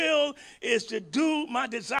 my will is to do, my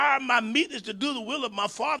desire, my meat is to do the will of my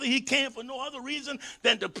Father. He came for no other reason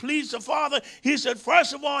than to please the Father. He said,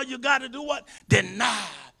 first of all, you got to do what? Deny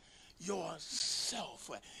yourself.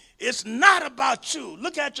 It's not about you.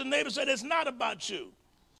 Look at your neighbor and say, it's not about you.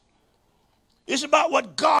 It's about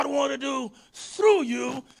what God wants to do through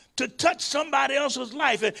you to touch somebody else's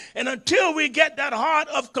life. And until we get that heart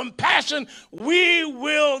of compassion, we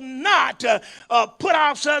will not put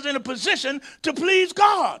ourselves in a position to please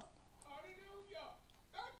God.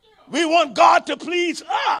 We want God to please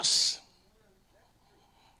us.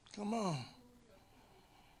 Come on.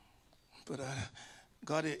 But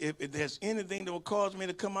God, if there's anything that will cause me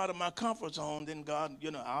to come out of my comfort zone, then God,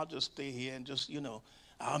 I'll just stay here and just,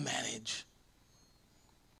 I'll manage.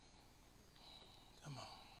 Come on.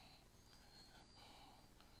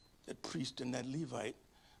 That priest and that Levite,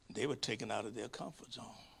 they were taken out of their comfort zone.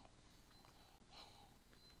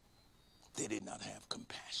 They did not have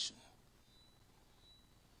compassion.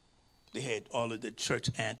 They had all of the church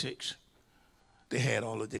antics. They had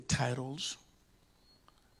all of the titles,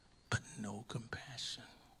 but no compassion.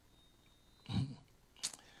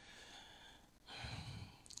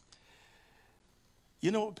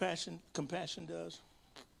 You know what compassion does?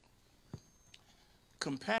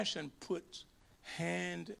 Compassion puts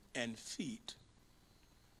hand and feet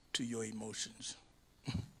to your emotions.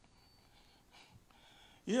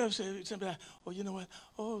 You ever say something like, oh, you know what?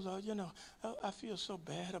 Oh, Lord, I feel so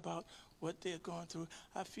bad about what they're going through.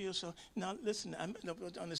 I feel so. Now, listen,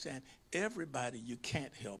 understand, everybody you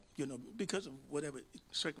can't help, because of whatever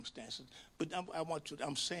circumstances. But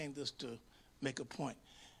I'm saying this to make a point.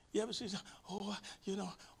 You ever say,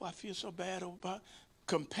 I feel so bad about.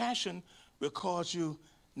 Compassion will cause you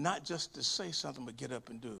not just to say something, but get up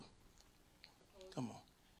and do. Come on.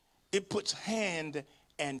 It puts hand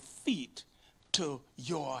and feet to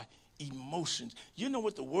your emotions. You know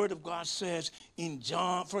what the Word of God says in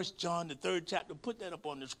 1 John, the 3rd chapter? Put that up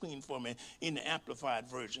on the screen for me in the Amplified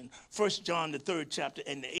Version. 1 John, the 3rd chapter,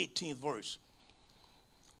 and the 18th verse.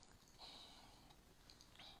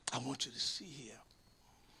 I want you to see here.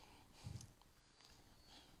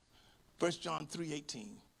 1 John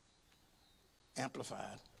 3:18.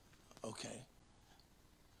 Amplified. Okay.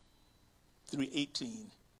 3:18.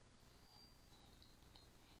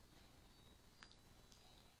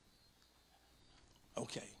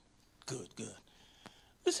 Okay, good.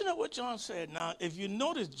 Listen to what John said. Now, if you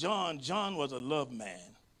notice, John was a love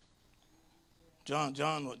man. John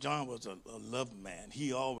was a love man.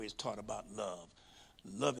 He always taught about love,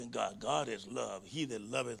 loving God. God is love. He that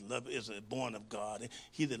loveth is born of God.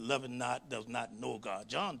 He that loveth not does not know God.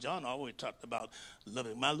 John always talked about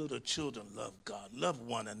loving. My little children love God, love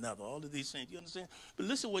one another. All of these things. You understand? But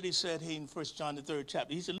listen what he said here in 1 John the 3rd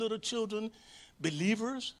chapter. He said, little children,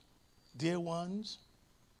 believers, dear ones.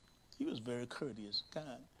 He was very courteous,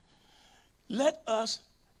 kind. Let us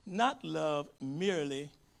not love merely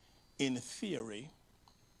in theory,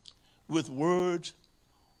 with words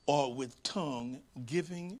or with tongue,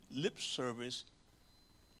 giving lip service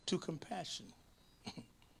to compassion.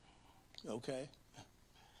 Okay?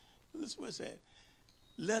 Listen what it said.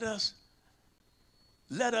 Let us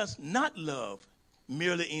not love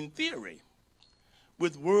merely in theory,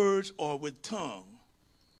 with words or with tongue,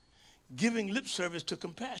 giving lip service to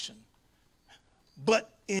compassion,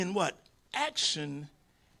 but in what? Action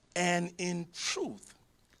and in truth,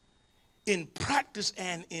 in practice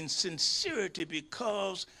and in sincerity,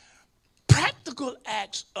 because practical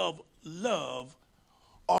acts of love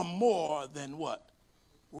are more than what?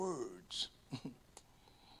 Words.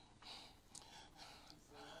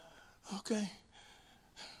 Okay.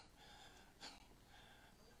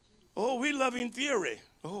 Oh, we love in theory.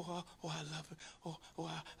 Oh, I love it. Oh,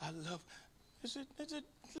 I love. Is it?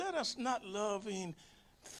 Let us not love in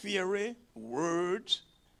theory, words,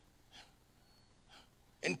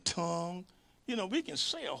 and tongue. We can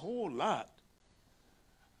say a whole lot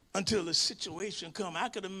until the situation comes. I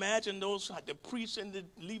could imagine the priests and the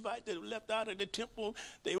Levites that were left out of the temple.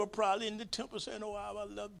 They were probably in the temple saying, oh, I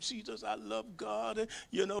love Jesus. I love God. And,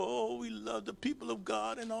 oh, we love the people of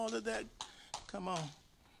God and all of that. Come on.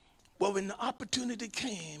 Well, when the opportunity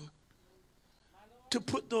came to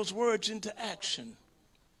put those words into action,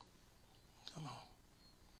 come on.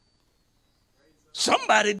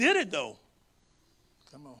 Somebody did it, though.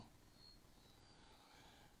 Come on.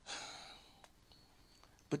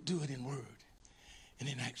 But do it in word and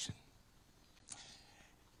in action.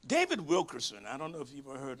 David Wilkerson, I don't know if you've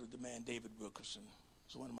ever heard of the man David Wilkerson.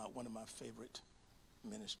 He's one of my favorite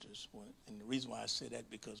ministers. And the reason why I say that,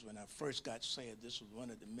 because when I first got saved, this was one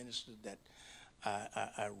of the ministers that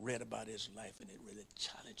I read about his life, and it really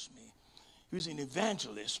challenged me. He was an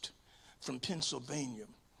evangelist from Pennsylvania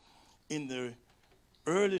in the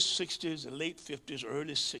early 60s, the late 50s,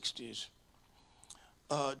 early 60s,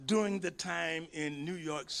 during the time in New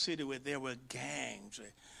York City where there were gangs.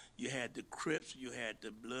 You had the Crips, you had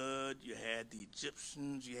the Blood, you had the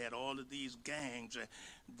Egyptians, you had all of these gangs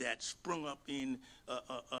that sprung up in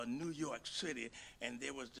New York City, and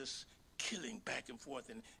there was this killing back and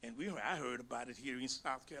forth, and I heard about it here in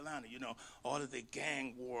South Carolina, all of the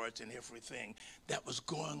gang wars and everything that was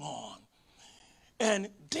going on. And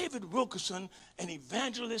David Wilkerson, an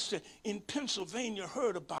evangelist in Pennsylvania,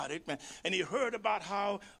 heard about it, man. And he heard about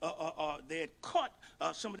how they had caught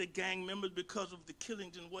some of the gang members because of the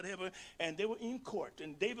killings and whatever, and they were in court.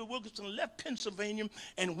 And David Wilkerson left Pennsylvania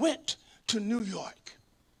and went to New York.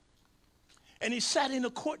 And he sat in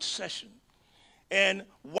a court session. And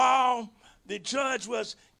while the judge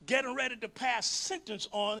was getting ready to pass sentence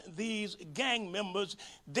on these gang members,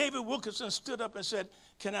 David Wilkerson stood up and said,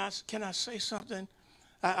 Can I say something?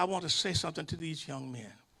 I want to say something to these young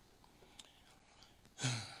men.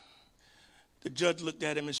 The judge looked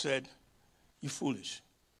at him and said, "You foolish.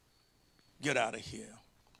 Get out of here."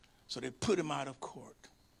 So they put him out of court.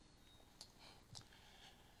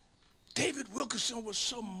 David Wilkerson was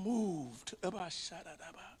so moved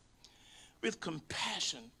with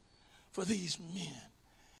compassion for these men.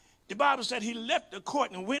 The Bible said he left the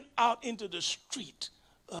court and went out into the street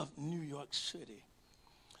of New York City,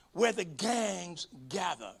 where the gangs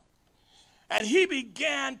gather. And he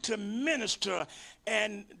began to minister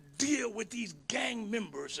and deal with these gang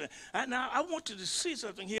members. And now I want you to see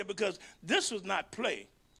something here, because this was not play.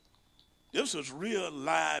 This was real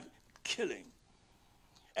live killing.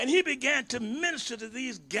 And he began to minister to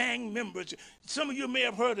these gang members. Some of you may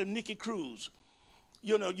have heard of Nicky Cruz.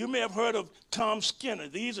 You may have heard of Tom Skinner.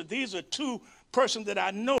 These are two persons that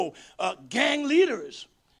I know, gang leaders.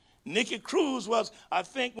 Nicky Cruz was, I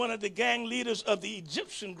think, one of the gang leaders of the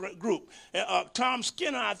Egyptian group. Tom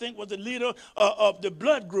Skinner, I think, was the leader of the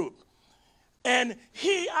Blood group. And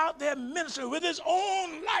he out there ministering with his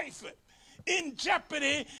own life in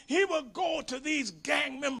jeopardy. He would go to these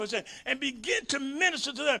gang members and begin to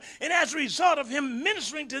minister to them. And as a result of him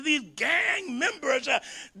ministering to these gang members,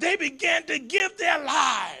 they began to give their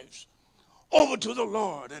lives over to the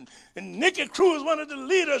Lord. And Nicky Cruz, one of the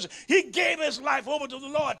leaders, he gave his life over to the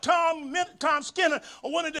Lord. Tom Skinner,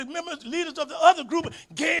 one of the leaders of the other group,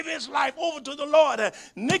 gave his life over to the Lord.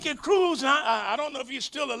 Nicky Cruz, I don't know if he's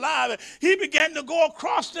still alive, he began to go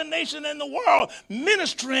across the nation and the world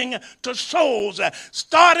ministering to souls.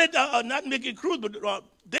 Started, not Nicky Cruz, but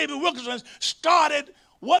David Wilkerson started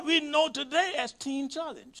what we know today as Teen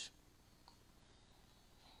Challenge.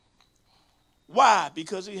 Why?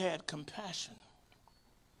 Because he had compassion.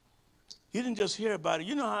 He didn't just hear about it.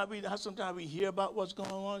 You know how sometimes we hear about what's going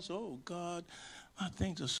on? So, oh, God, my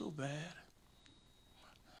things are so bad.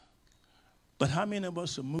 But how many of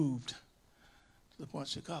us are moved to the point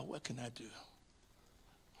of saying, God, what can I do?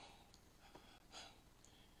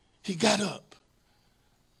 He got up,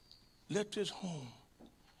 left his home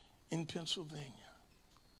in Pennsylvania,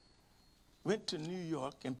 went to New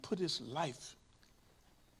York and put his life,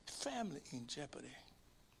 family in jeopardy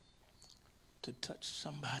to touch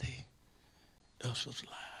somebody else's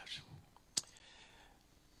lives.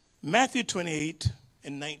 Matthew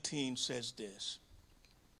 28:19 says this: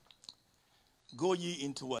 "Go ye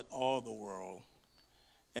into what? All the world,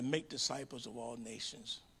 and make disciples of all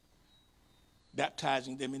nations,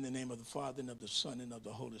 baptizing them in the name of the Father and of the Son and of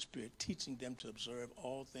the Holy Spirit, teaching them to observe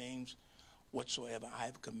all things whatsoever I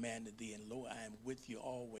have commanded thee, and lo, I am with you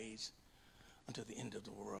always unto the end of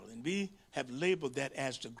the world." And we have labeled that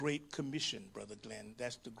as the Great Commission, Brother Glenn.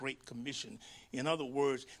 That's the Great Commission. In other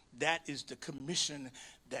words, that is the commission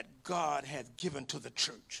that God has given to the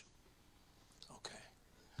church. Okay.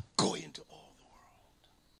 Go into all the world.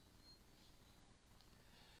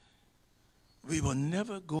 We will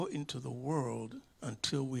never go into the world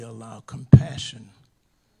until we allow compassion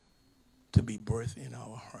to be birthed in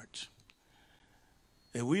our hearts.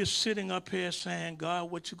 And we're sitting up here saying,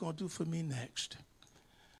 God, what you going to do for me next?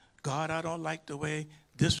 God, I don't like the way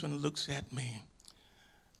this one looks at me.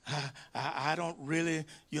 I don't really,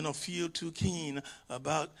 feel too keen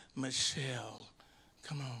about Michelle.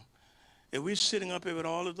 Come on. If we're sitting up here with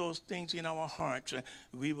all of those things in our hearts,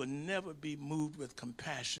 we will never be moved with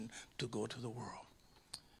compassion to go to the world.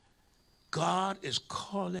 God is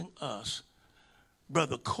calling us,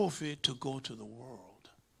 Brother Kofi, to go to the world.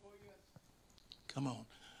 Come on.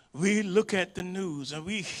 We look at the news and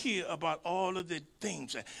we hear about all of the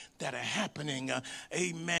things that are happening,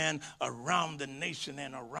 amen, around the nation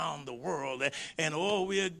and around the world. And all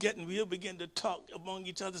we'll begin to talk among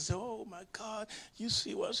each other and say, oh my God, you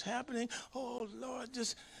see what's happening? Oh Lord,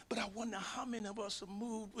 but I wonder how many of us are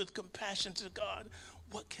moved with compassion to God.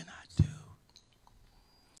 What can I do?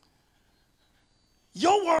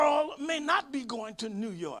 Your world may not be going to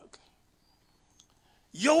New York.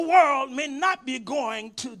 Your world may not be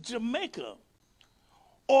going to Jamaica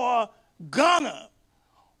or Ghana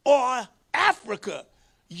or Africa.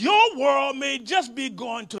 Your world may just be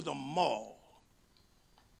going to the mall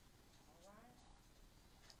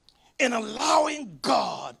and allowing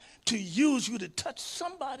God to use you to touch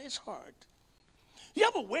somebody's heart.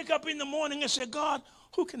 You ever wake up in the morning and say, God,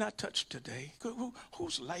 who can I touch today?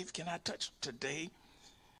 Whose life can I touch today?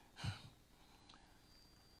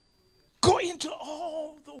 Go into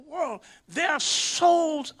all the world. There are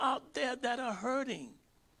souls out there that are hurting.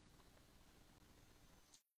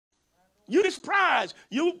 You'd be surprised.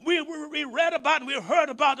 We read about and we heard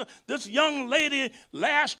about this young lady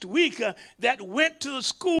last week that went to the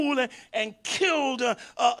school and killed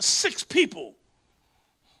 6 people.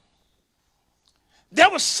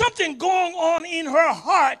 There was something going on in her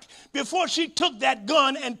heart before she took that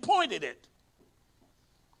gun and pointed it.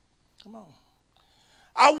 Come on.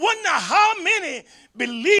 I wonder how many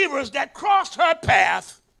believers that crossed her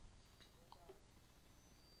path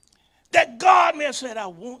that God may have said, I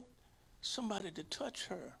want somebody to touch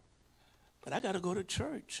her, but I got to go to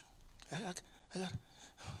church.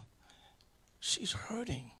 She's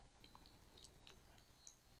hurting.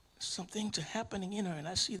 Some things are happening in her, and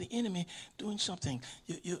I see the enemy doing something.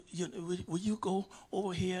 Will you go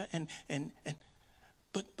over here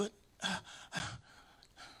but come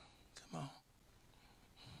on.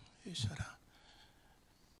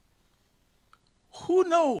 Who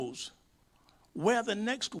knows where the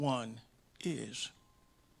next one is?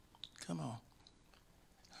 Come on.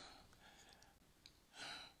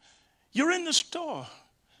 You're in the store.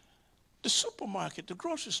 The supermarket, the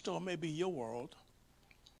grocery store may be your world.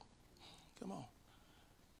 Come on.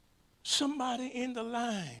 Somebody in the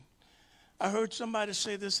line. I heard somebody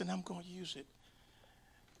say this, and I'm going to use it.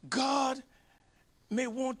 God may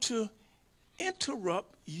want to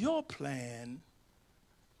interrupt your plan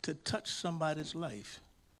to touch somebody's life.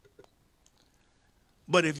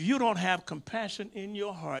 But if you don't have compassion in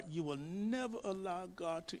your heart, you will never allow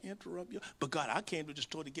God to interrupt you. But God, I came to the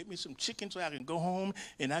store to get me some chicken so I can go home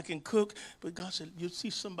and I can cook. But God said, you see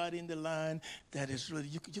somebody in the line that is really,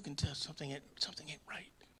 you can tell something ain't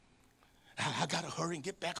right. I got to hurry and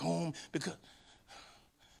get back home because.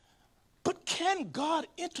 But can God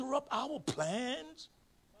interrupt our plans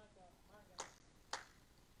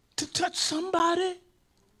to touch somebody?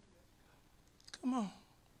 Come on.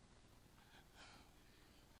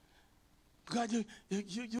 God, you,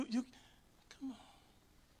 come on.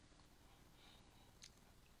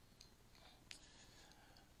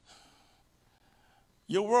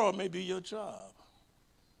 Your world may be your job.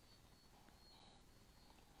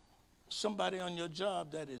 Somebody on your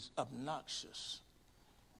job that is obnoxious.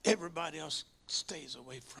 Everybody else stays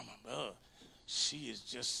away from him. She is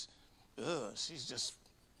just, she's just,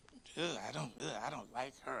 I don't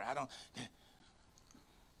like her.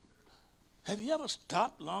 Have you ever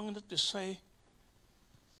stopped long enough to say,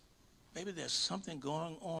 maybe there's something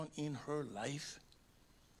going on in her life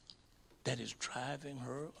that is driving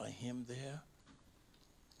her or him there?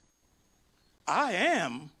 I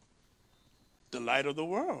am the light of the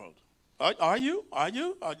world. Are you?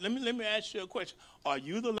 Let me ask you a question. Are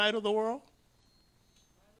you the light of the world?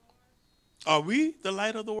 Are we the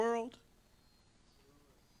light of the world?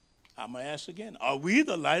 I'm going to ask again. Are we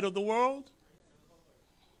the light of the world?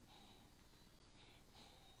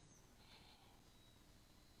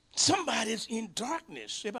 Somebody's in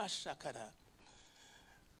darkness.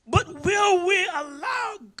 But will we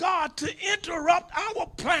allow God to interrupt our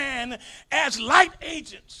plan as light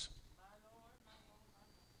agents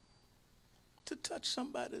to touch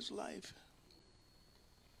somebody's life?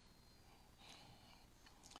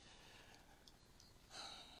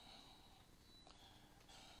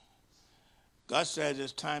 God says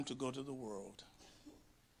it's time to go to the world.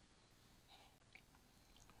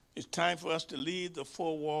 It's time for us to leave the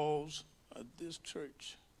 4 walls of this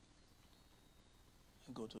church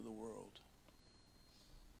and go to the world.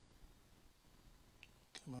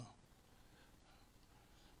 Come on.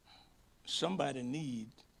 Somebody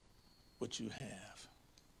needs what you have.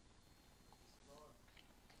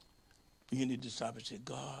 You need to stop and say,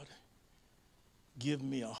 God, give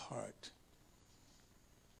me a heart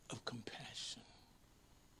of compassion.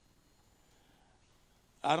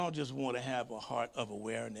 I don't just want to have a heart of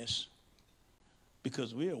awareness,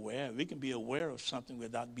 because we're aware. We can be aware of something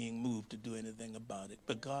without being moved to do anything about it.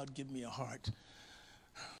 But God, give me a heart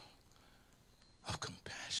of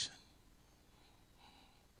compassion.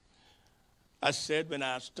 I said when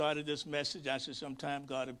I started this message, I said, sometime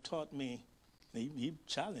God have taught me, he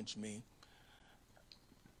challenged me.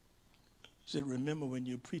 He said, remember when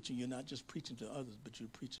you're preaching, you're not just preaching to others, but you're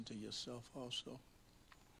preaching to yourself also.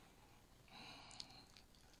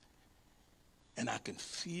 And I can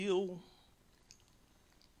feel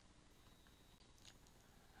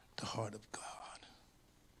the heart of God.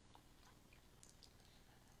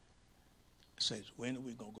 It says, when are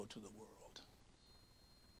we going to go to the world?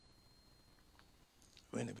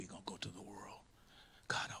 When are we going to go to the world?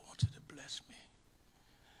 God, I want you to bless me.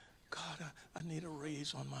 God, I need a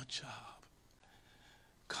raise on my job.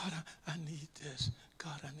 God, I need this.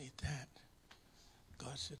 God, I need that.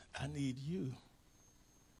 God said, I need you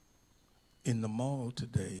in the mall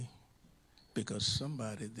today because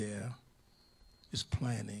somebody there is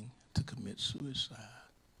planning to commit suicide.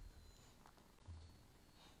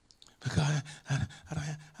 But God, I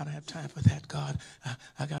don't have time for that, God.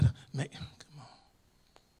 I got to make, come on.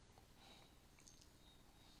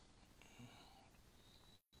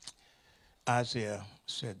 Isaiah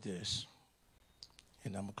said this,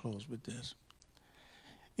 and I'm going to close with this.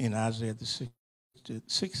 In Isaiah, the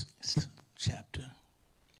sixth chapter,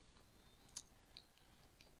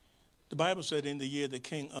 the Bible said in the year that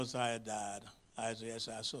King Uzziah died, Isaiah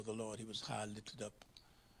said, I saw the Lord, he was high lifted up,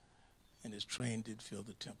 and his train did fill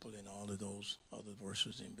the temple, and all of those other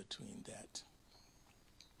verses in between that.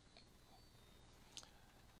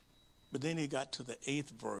 But then he got to the 8th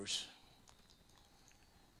verse,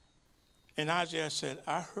 and Isaiah said,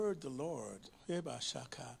 I heard the Lord.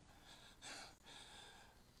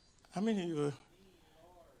 How many of you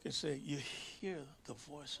can say you hear the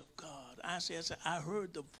voice of God? Isaiah said, I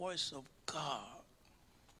heard the voice of God.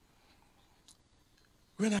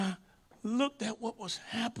 When I looked at what was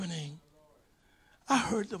happening, I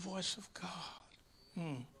heard the voice of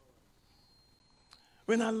God.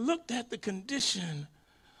 When I looked at the condition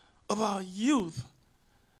of our youth,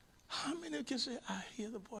 how many can say, I hear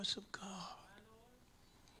the voice of God?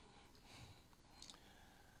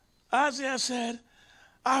 Isaiah said,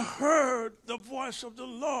 I heard the voice of the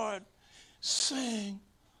Lord saying,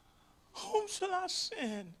 whom shall I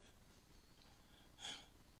send?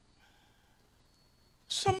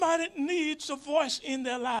 Somebody needs a voice in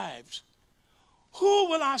their lives. Who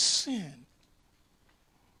will I send?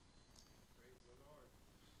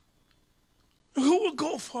 Who will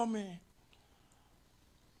go for me?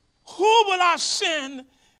 Who will I send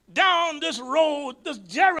down this road, this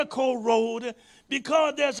Jericho road,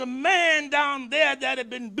 because there's a man down there that had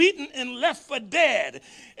been beaten and left for dead.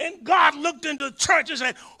 And God looked into the church and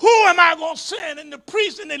said, who am I going to send? And the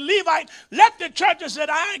priest and the Levite left the church and said,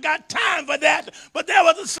 I ain't got time for that. But there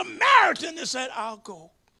was a Samaritan that said, I'll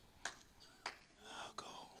go. I'll go.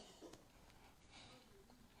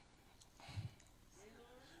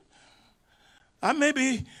 I may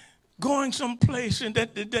be going someplace, and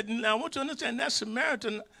that I want you to understand that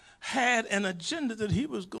Samaritan had an agenda that he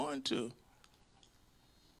was going to.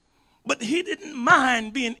 But he didn't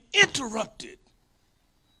mind being interrupted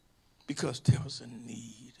because there was a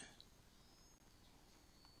need.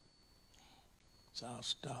 So I'll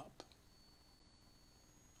stop.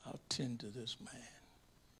 I'll tend to this man.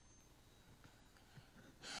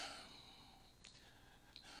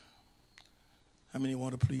 How many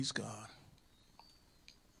want to please God?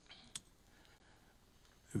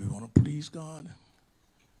 If we want to please God,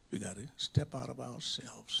 we got to step out of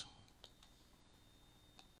ourselves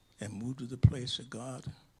and move to the place of God.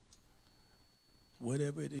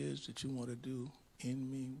 Whatever it is that you want to do in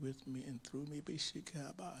me, with me, and through me,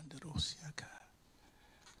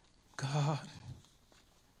 God,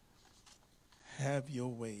 have your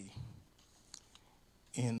way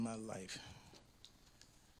in my life.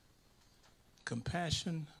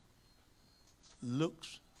 Compassion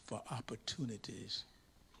looks for opportunities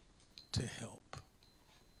to help.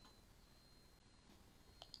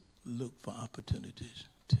 Look for opportunities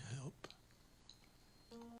to help.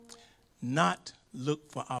 Not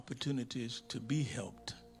look for opportunities to be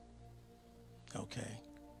helped. Okay?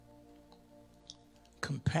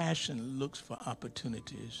 Compassion looks for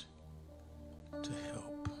opportunities to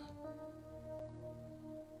help.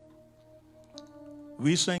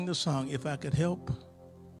 We sang the song, If I Could Help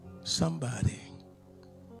Somebody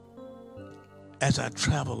as I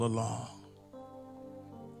travel along.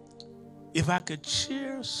 If I could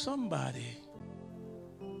cheer somebody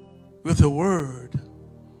with a word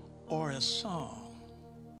or a song.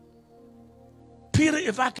 Peter,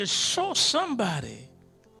 if I could show somebody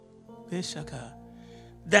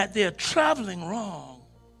that they're traveling wrong,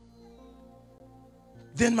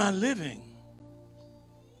 then my living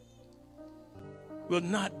will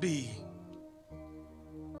not be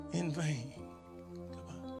in vain.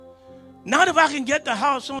 Not if I can get the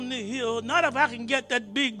house on the hill, not if I can get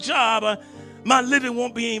that big job, my living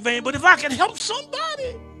won't be in vain. But if I can help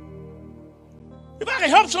somebody, if I can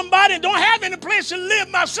help somebody and don't have any place to live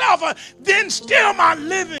myself, then still my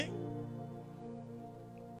living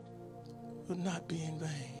will not be in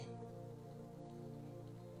vain.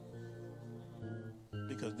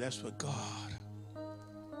 Because that's what God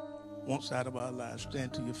wants out of our lives.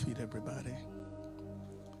 Stand to your feet, everybody.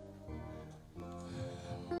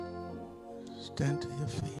 Stand to your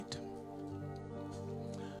feet.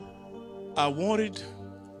 I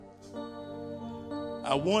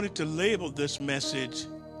wanted to label this message,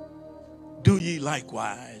 "Do ye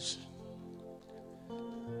likewise,"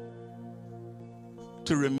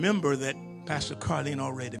 to remember that Pastor Carlene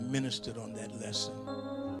already ministered on that lesson.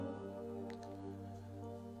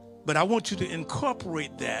 But I want you to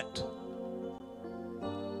incorporate that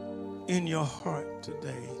in your heart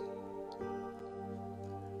today.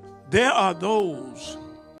 There are those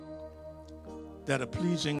that are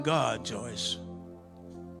pleasing God, Joyce.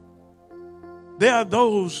 There are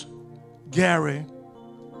those, Gary,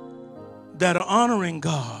 that are honoring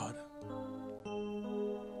God.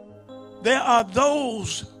 There are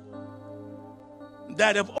those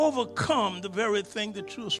that have overcome the very thing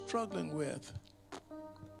that you're struggling with.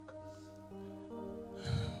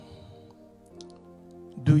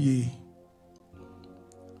 Do ye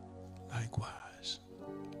likewise?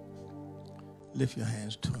 Lift your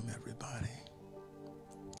hands to him, everybody.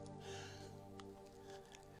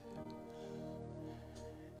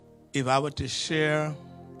 If I were to share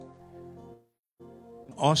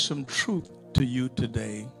an awesome truth to you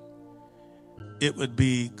today, it would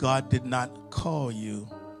be God did not call you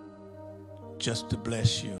just to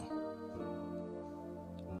bless you.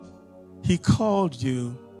 He called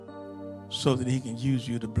you so that he can use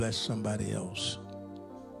you to bless somebody else.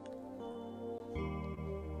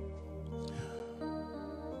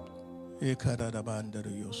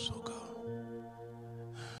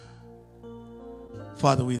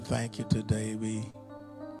 Father, we thank you today. We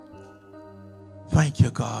thank you,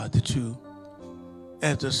 God, that you,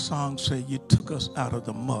 as the song says, you took us out of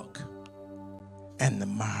the muck and the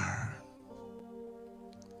mire.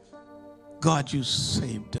 God, you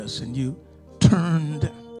saved us and you turned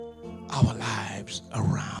our lives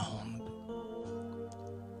around.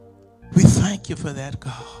 We thank you for that,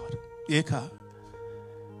 God.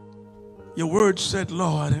 Your word said,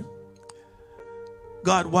 Lord,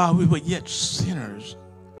 God, while we were yet sinners,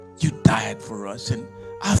 you died for us. And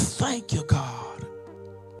I thank you, God.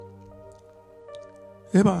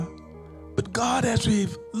 But God, as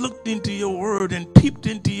we've looked into your word and peeped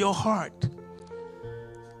into your heart,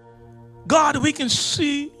 God, we can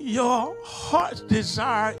see your heart's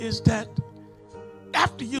desire is that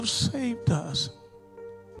after you've saved us,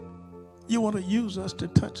 you want to use us to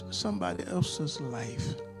touch somebody else's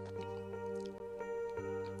life.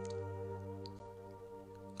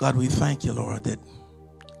 God, we thank you, Lord, that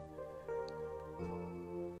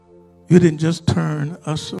you didn't just turn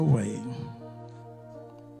us away,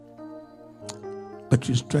 but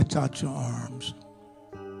you stretch out your arms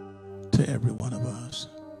to every one of us.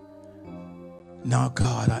 Now,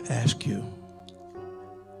 God, I ask you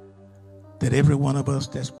that every one of us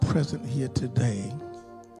that's present here today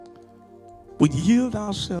would yield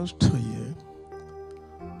ourselves to you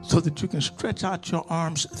so that you can stretch out your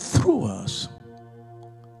arms through us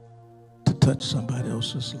to touch somebody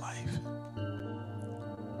else's life.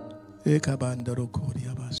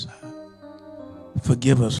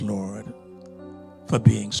 Forgive us, Lord, for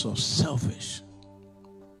being so selfish.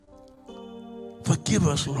 Forgive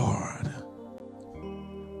us, Lord,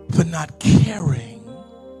 for not caring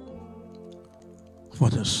for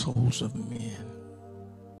the souls of men.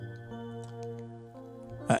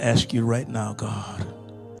 I ask you right now, God,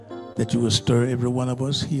 that you will stir every one of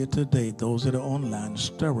us here today, those that are online,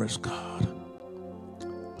 stir us, God,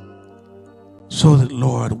 so that,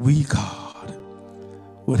 Lord, we, God,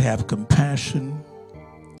 would have compassion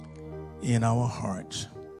in our hearts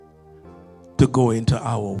to go into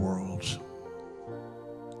our worlds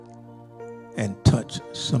and touch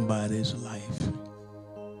somebody's life.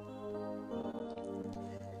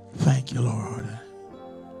 Thank you, Lord.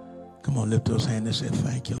 Come on, lift those hands and say,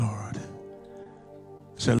 thank you, Lord.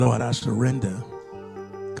 Say, Lord, I surrender.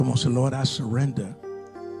 Come on, say, Lord, I surrender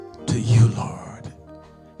to you, Lord.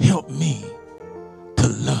 Help me to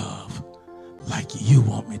love like you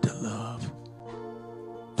want me to love.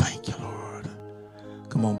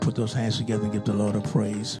 Come on, put those hands together and give the Lord a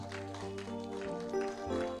praise.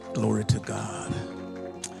 Glory to God.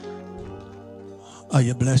 Are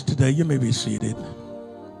you blessed today? You may be seated.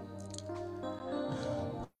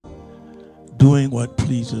 Doing what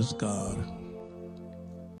pleases God.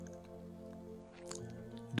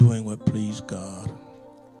 Doing what pleases God.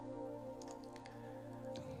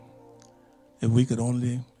 If we could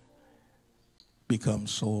only become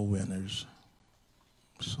soul winners.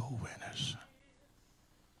 Soul winners.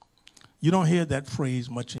 You don't hear that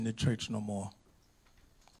phrase much in the church no more.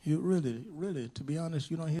 You really, to be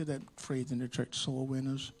honest, you don't hear that phrase in the church, soul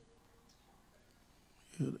winners.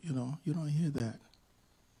 You don't hear that.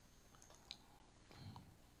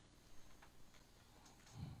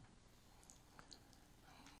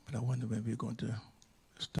 But I wonder when we're going to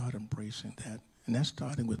start embracing that. And that's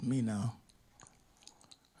starting with me now.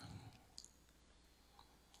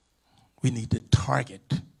 We need to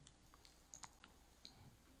target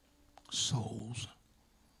souls.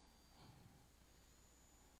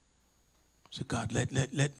 So God,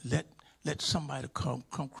 let somebody come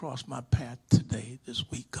across my path today,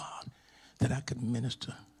 this week, God, that I could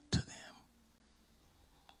minister to them.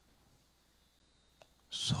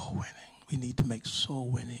 Soul winning. We need to make soul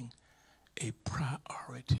winning a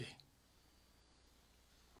priority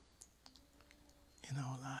in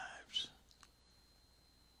our lives.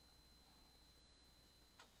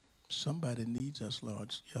 Somebody needs us,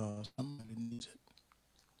 Lord. Y'all, somebody needs it.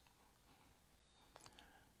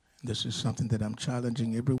 This is something that I'm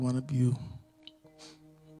challenging every one of you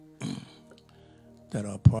that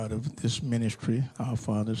are part of this ministry, Our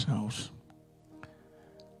Father's House.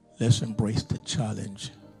 Let's embrace the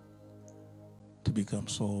challenge to become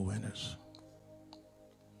soul winners.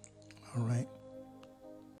 All right?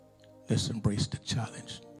 Let's embrace the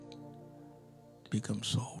challenge to become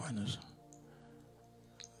soul winners.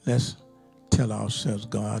 Let's tell ourselves,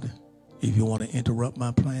 God, if you want to interrupt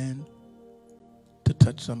my plan to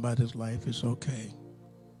touch somebody's life, it's okay.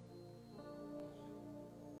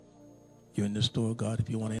 You're in the store, God, if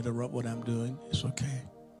you want to interrupt what I'm doing, it's okay.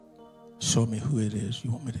 Show me who it is you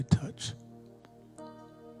want me to touch.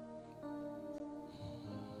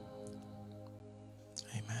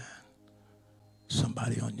 Amen.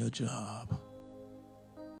 Somebody on your job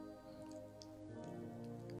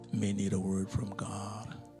may need a word from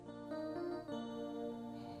God.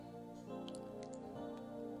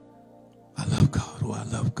 I love God. Oh, I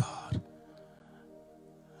love God.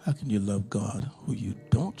 How can you love God who you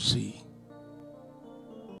don't see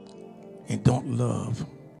and don't love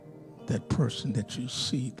that person that you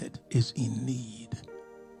see that is in need?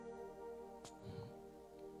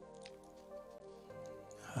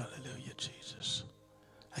 Hallelujah, Jesus.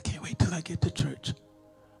 I can't wait till I get to church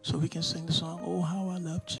so we can sing the song, Oh, How I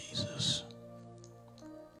Love Jesus.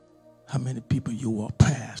 How many people you walk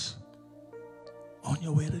past on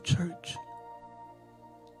your way to church?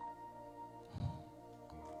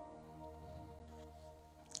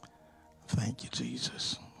 Thank you,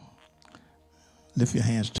 Jesus. Lift your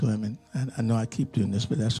hands to him. And I know I keep doing this,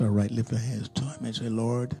 but that's all right. Lift your hands to him and say,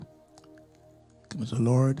 Lord, come on, say,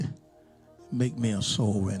 Lord, make me a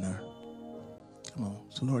soul winner. Come on.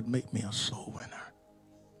 So, Lord, make me a soul winner.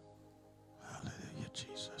 Hallelujah,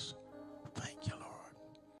 Jesus. Thank you, Lord.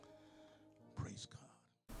 Praise God.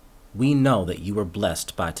 We know that you were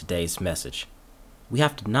blessed by today's message. We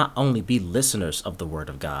have to not only be listeners of the Word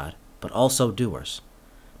of God, but also doers.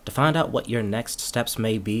 To find out what your next steps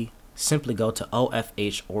may be, simply go to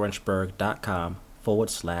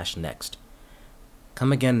ofhorangeburg.com/next.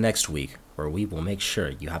 Come again next week, where we will make sure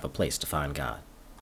you have a place to find God.